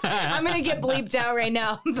I'm going to get bleeped out right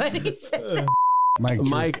now, but he says that.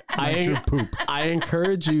 Mike, I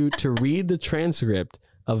encourage you to read the transcript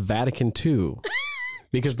of Vatican II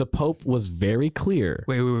because the Pope was very clear.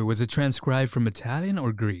 Wait. Was it transcribed from Italian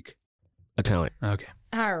or Greek? Italian. Okay.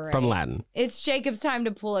 All right. From Latin. It's Jacob's time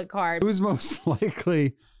to pull a card. Who's most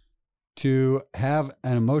likely to have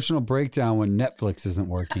an emotional breakdown when Netflix isn't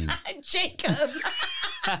working? Jacob.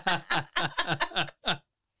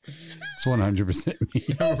 It's 100%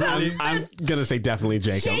 me. I'm going to say definitely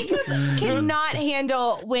Jacob. Jacob cannot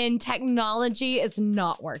handle when technology is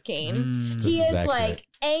not working. He is accurate. like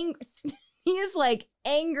he is like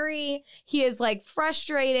angry. He is like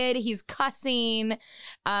frustrated. He's cussing.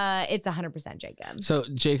 It's 100% Jacob. So,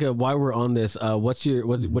 Jacob, while we're on this, what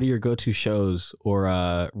are your go-to shows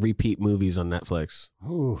or repeat movies on Netflix?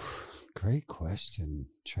 Ooh, great question,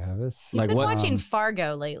 Travis. He's been watching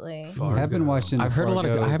Fargo lately. I have been watching. I've heard a lot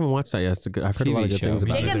of. Fargo. I haven't watched that yet. It's I've heard a lot of TV good show. things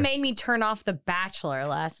about Jacob it. made me turn off The Bachelor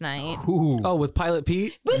last night. Ooh. Oh, with Pilot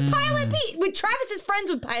Pete. With Pilot Pete. With Travis is friends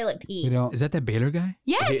with Pilot Pete. We don't. Is that that Baylor guy?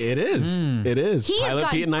 Yes. It is. It is. He has Pilot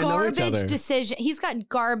got Pete and I know each garbage other. decision. He's got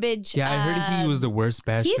garbage. Yeah, I heard he was the worst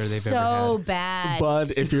bachelor He's they've so ever had. bad.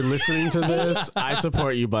 Bud, if you're listening to this, I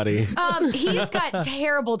support you, buddy. He's got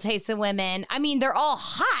terrible taste in women. I mean, they're all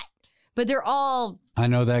hot, but they're all. I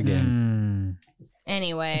know that game.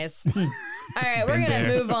 Anyways. All right, we're Been going to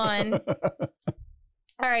there. move on.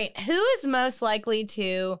 All right, who is most likely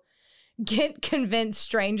to get convinced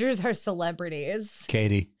strangers are celebrities?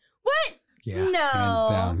 Katie, What? Yeah. No.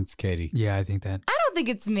 hands down, it's Katie. Yeah, I think that. I don't think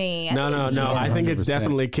it's me. I No. think it's you. I think it's 100%.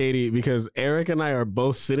 definitely Katie because Eric and I are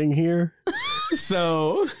both sitting here.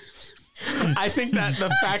 So I think that the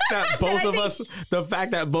fact that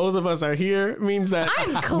both of us are here means that I'm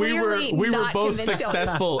we were clearly not both convinced.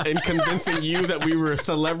 successful in convincing you that we were a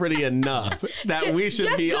celebrity enough that we should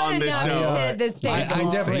Just be good on this enough to show. sit at this I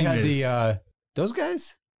table. definitely had Famous. the those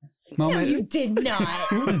guys No, moment. you did not.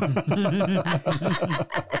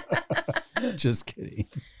 Just kidding.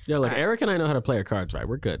 Yeah, look, Eric and I know how to play our cards right.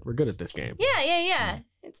 We're good. We're good at this game. Yeah.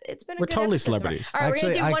 It's been a We're good totally episode so far. celebrities. All right,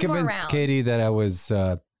 Actually, we're I gonna do one more convinced round. Katie that I was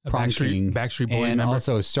pranking Backstreet Boy and member?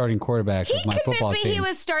 also starting quarterback He of my convinced football me team. he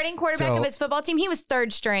was starting quarterback So- of his football team. He was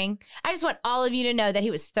third string. I just want all of you to know that he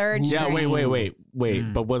was third Yeah, string.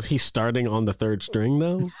 wait. But was he starting on the third string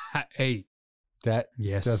though? Hey, That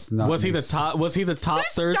yes. does not. Was he make the top? Was he the top Who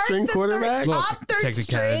third starts string the quarterback? Top third string?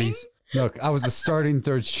 Technicalities. Look, I was a starting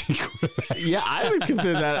third string quarterback. Yeah, I would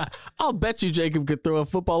consider that. I'll bet you Jacob could throw a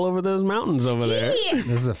football over those mountains over there.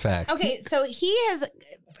 This is a fact. Okay, so he has,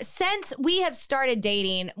 since we have started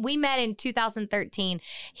dating, we met in 2013.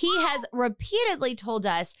 He has repeatedly told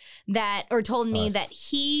us that, or told me that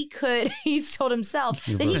he's told himself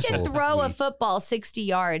that he could throw a football 60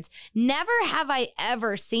 yards. Never have I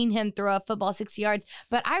ever seen him throw a football 60 yards,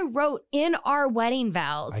 but I wrote in our wedding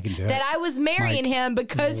vows that I was marrying him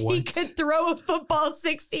because he could throw a football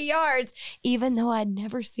 60 yards, even though I'd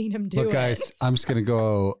never seen him do it. Look, guys, I'm just going to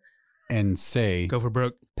go and say, Go for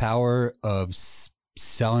broke. power of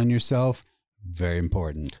selling yourself, very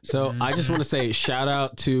important. So I just want to say shout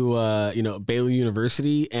out to Baylor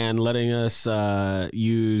University and letting us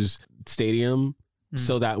use Stadium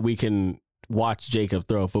so that we can watch Jacob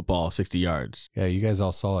throw a football 60 yards. Yeah, you guys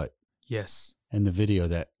all saw it Yes. in the video.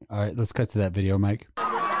 All right, let's cut to that video, Mike.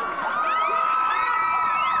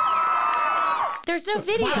 There's no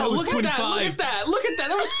video. Wow, look at that.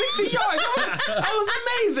 That was 60 yards. That was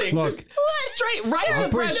amazing. Look, Just straight right in I'm the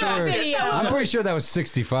pretty front sure. basket. I'm pretty sure that was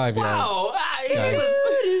 65 yards. Wow. He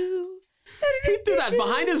threw that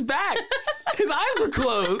behind his back. His eyes were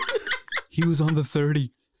closed. He was on the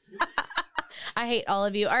 30. I hate all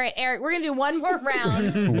of you. All right, Eric, we're going to do one more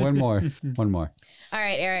round. One more. All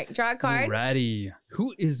right, Eric, draw a card. Alrighty.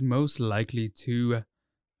 Who is most likely to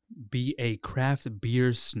be a craft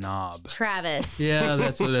beer snob? Travis. Yeah,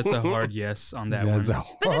 that's a hard yes on that That's one. a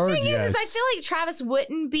But the hard thing yes. is I feel like Travis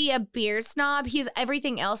wouldn't be a beer snob. He's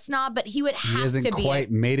everything else snob, but he would He have hasn't to be.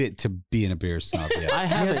 quite made it to being a beer snob yet. I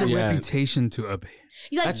He has have a yeah. reputation to up.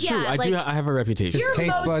 Like, That's yeah, true. I have a reputation. You're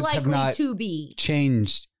taste most buds have likely not to be.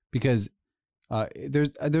 Changed because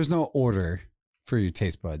there's no order for your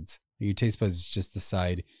taste buds. Your taste buds just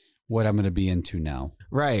decide what I'm going to be into now.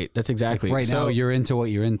 Right. That's exactly. Like now, you're into what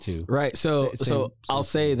you're into. Right. So Same I'll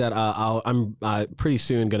say that I'm pretty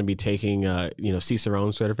soon going to be taking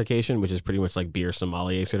Cicerone certification, which is pretty much like beer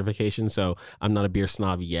sommelier certification. So I'm not a beer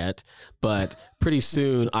snob yet, but pretty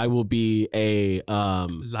soon I will be a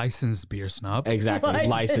Licensed beer snob. exactly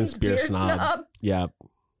licensed beer snob. Yeah,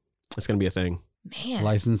 it's going to be a thing. Man.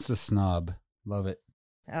 License to snob. Love it.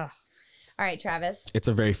 Ugh. All right, Travis. It's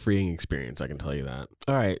a very freeing experience, I can tell you that.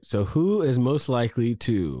 All right, so who is most likely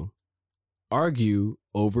to argue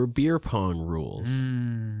over beer pong rules?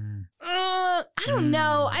 I don't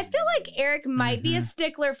know. I feel like Eric might be a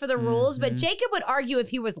stickler for the rules, but Jacob would argue if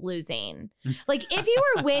he was losing. Like, if he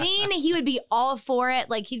were winning, he would be all for it.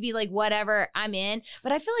 Like, he'd be like, whatever, I'm in.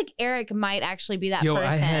 But I feel like Eric might actually be that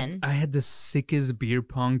person. I had the sickest beer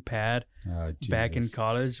pong pad back in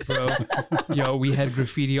college, bro. Yo, we had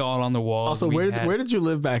graffiti all on the walls. Also, where did you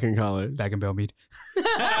live back in college? Back in Belmead.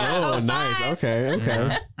 Oh, nice. Okay.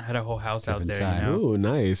 Yeah, I had a whole house out there. time. You know? Ooh,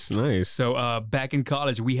 nice. So back in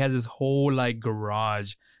college, we had this whole like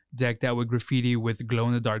garage decked out with graffiti with glow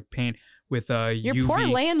in the dark paint with Your UV. poor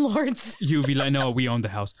landlords. UV light. No, we own the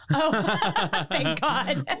house. Oh, thank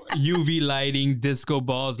God. UV lighting, disco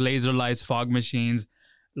balls, laser lights, fog machines,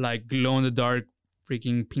 like glow in the dark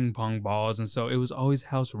freaking ping pong balls, and so it was always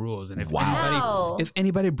house rules. And if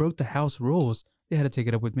anybody broke the house rules, they had to take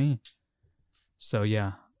it up with me. So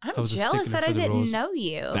yeah, I'm jealous that I didn't know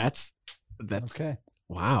you. That's okay.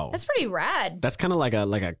 Wow. That's pretty rad. That's kind of like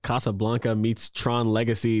a Casablanca meets Tron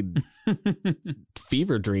Legacy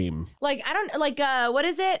fever dream. Like, I don't like what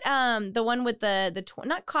is it? The one with the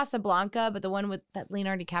not Casablanca, but the one with that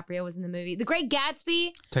Leonardo DiCaprio was in the movie, The Great Gatsby.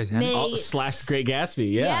 Titanic. Slash Great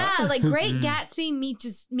Gatsby. Yeah. Yeah, like Great Gatsby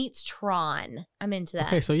meets Tron. I'm into that.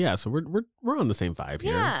 Okay, so we're on the same vibe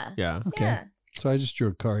here. Yeah. Okay. Yeah. So I just drew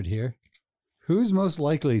a card here. Who's most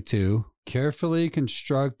likely to carefully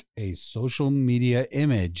construct a social media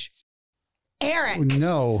image? Eric.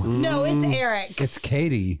 No. No, it's Eric. It's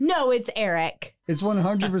Katie. No, it's Eric. It's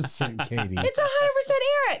 100% Katie. It's 100%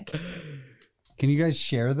 Eric. Can you guys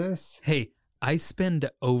share this? Hey, I spend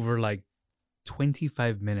over like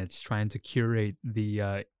 25 minutes trying to curate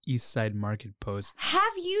the East Side Market post.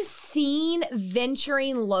 Have you seen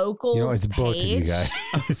Venturing Locals It's both of you page?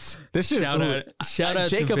 guys. This is shout out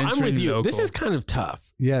Jacob. to I'm with Venturing you. Local. This is kind of tough.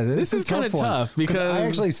 Yeah, This is kind of one. tough because I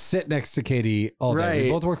actually sit next to Katie all day. Right.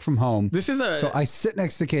 We both work from home. this is a So I sit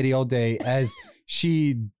next to Katie all day as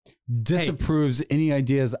she disapproves any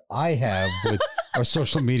ideas I have with our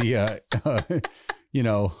social media you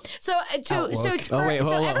know. So it's for,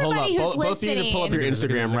 hold everybody up. who's Both of you listening. to pull up your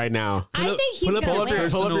Instagram right now. I think he's pull up gonna win.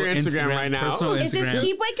 your Instagram right now. Is this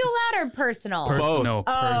Keep Waco Loud or personal? Personal.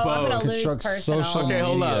 Oh, I'm gonna lose Construct personal. social Okay,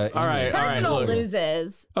 hold media up. All right. Personal look.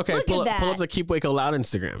 loses. Okay, Look pull at that. up the Keep Waco Loud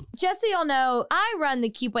Instagram. Just so y'all know, I run the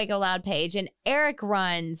Keep Waco Loud page, and Eric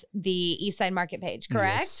runs the Eastside Market page.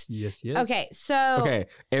 Correct? Yes. Okay, so Okay,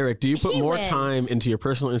 Eric, do you put He more wins. time into your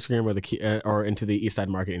personal Instagram or into the Eastside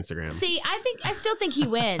Market Instagram? see, I still think he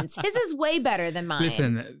wins. His is way better than mine.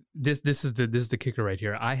 Listen, this is the kicker right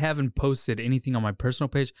here. I haven't posted anything on my personal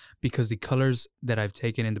page because the colors that I've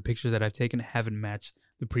taken and the pictures that I've taken haven't matched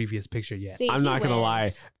the previous picture yet. See, I'm he not gonna lie.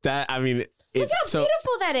 wins. Look how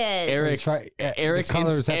beautiful that is. Eric, Eric's the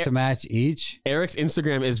colors have to match each. Eric's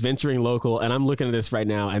Instagram is venturing local, and I'm looking at this right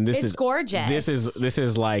now, and this It's is gorgeous. This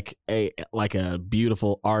is like a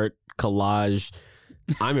beautiful art collage.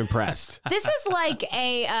 I'm impressed. This is like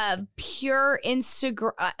a pure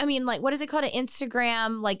Instagram. I mean, like, what is it called? An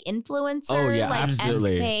Instagram like influencer? Oh yeah, like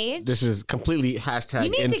absolutely. page. This is completely hashtag You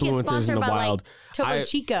need to get influencers in sponsored the by wild. like Topo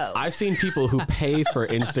Chico. I've seen people who pay for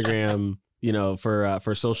Instagram,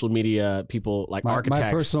 for social media people like architects.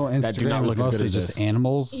 My personal that do not Instagram is look as good mostly as just this.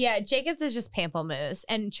 animals. Yeah, Jacob's is just Pamplemousse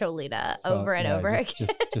and Cholita So, over and yeah, over just,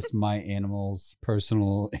 again. just my animals,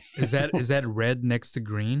 personal. Is that red next to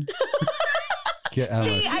green? I don't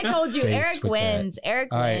See, know. I told you, Face Eric with that. wins. Eric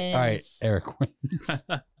All wins. right, Eric wins.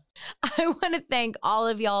 I want to thank all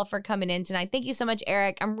of y'all for coming in tonight. Thank you so much,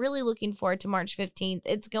 Eric. I'm really looking forward to March 15th.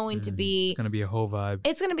 It's going to be. It's gonna be a whole vibe.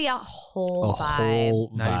 It's going to be a whole A vibe.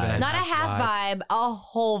 whole Not even vibe. Not a half vibe, a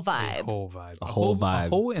whole A vibe. whole vibe. A whole vibe. A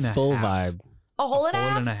whole and a Full half. vibe. A whole and a Whole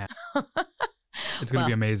half? and a half. It's gonna Well,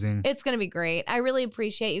 be amazing. It's going to be great. I really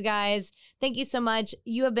appreciate you guys. Thank you so much.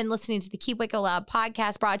 You have been listening to the Keep Waco Loud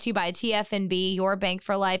podcast brought to you by TFNB, your bank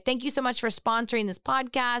for life. Thank you so much for sponsoring this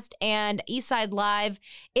podcast and Eastside Live.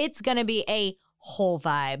 It's going to be a whole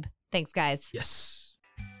vibe. Thanks, guys. Yes.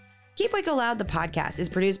 Keep Waco Loud, the podcast, is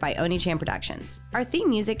produced by Oni-chan Productions. Our theme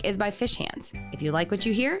music is by Fish Hands. If you like what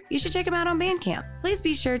you hear, you should check them out on Bandcamp. Please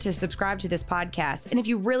be sure to subscribe to this podcast, and if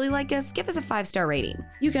you really like us, give us a 5-star rating.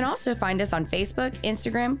 You can also find us on Facebook,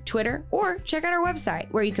 Instagram, Twitter, or check out our website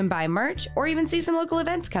where you can buy merch or even see some local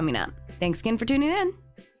events coming up. Thanks again for tuning in.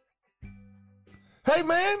 Hey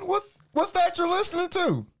man, what's that you're listening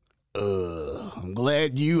to? I'm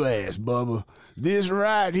glad you asked, Bubba. This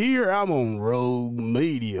right here, I'm on Rogue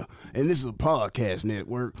Media, and this is a podcast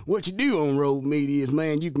network. What you do on Rogue Media is,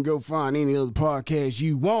 man, you can go find any other podcast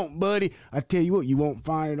you want, buddy. I tell you what, you won't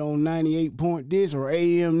find it on 98 Point This or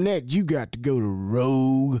AM Net. You got to go to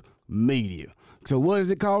Rogue Media. So what is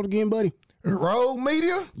it called again, buddy? Rogue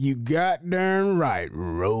Media? You got darn right,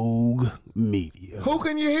 Rogue Media. Who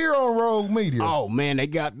can you hear on Rogue Media? Oh, man, they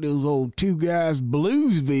got those old two guys,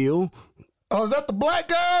 Bluesville. Oh, is that the black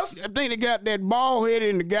guys? I think they got that bald head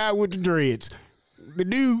and the guy with the dreads. The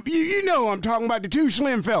dude, you know I'm talking about, the two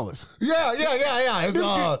slim fellas. Yeah. It's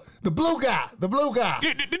the blue guy. The blue guy.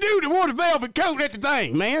 The dude that wore the velvet coat at the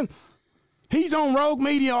thing, man. He's on Rogue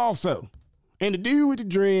Media also. And the dude with the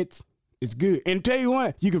dreads is good. And tell you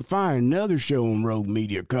what, you can find another show on Rogue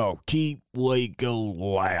Media called Keep Waco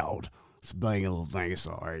Loud. It's a bang little thing. It's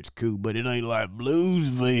all right. It's cool, but it ain't like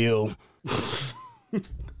Bluesville.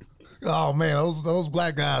 Oh man, those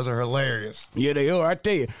black guys are hilarious. Yeah, they are. I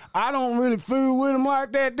tell you, I don't really fool with them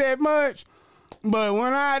like that much. But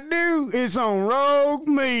when I do, it's on Rogue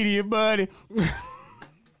Media, buddy.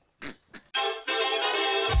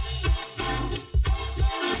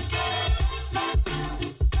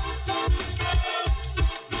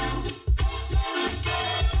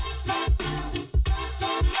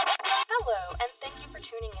 Hello, and thank you for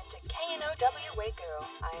tuning into KNOW Waco.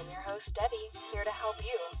 I am your host, Debbie, here to help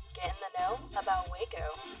you get in the know about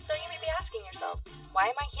Waco. So you may be asking yourself, why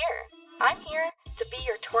am I here? I'm here to be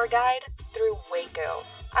your tour guide through Waco.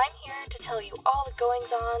 I'm here to tell you all the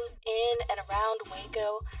goings-on in and around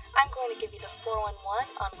Waco. I'm going to give you the 411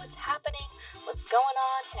 on what's happening, what's going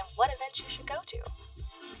on, and what events you should go to.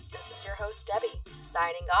 This is your host, Debbie,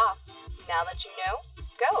 signing off. Now that you know,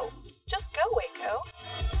 go. Just go, Waco.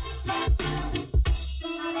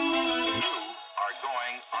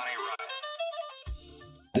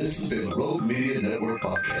 This has been the Rogue Media Network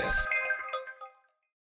Podcast.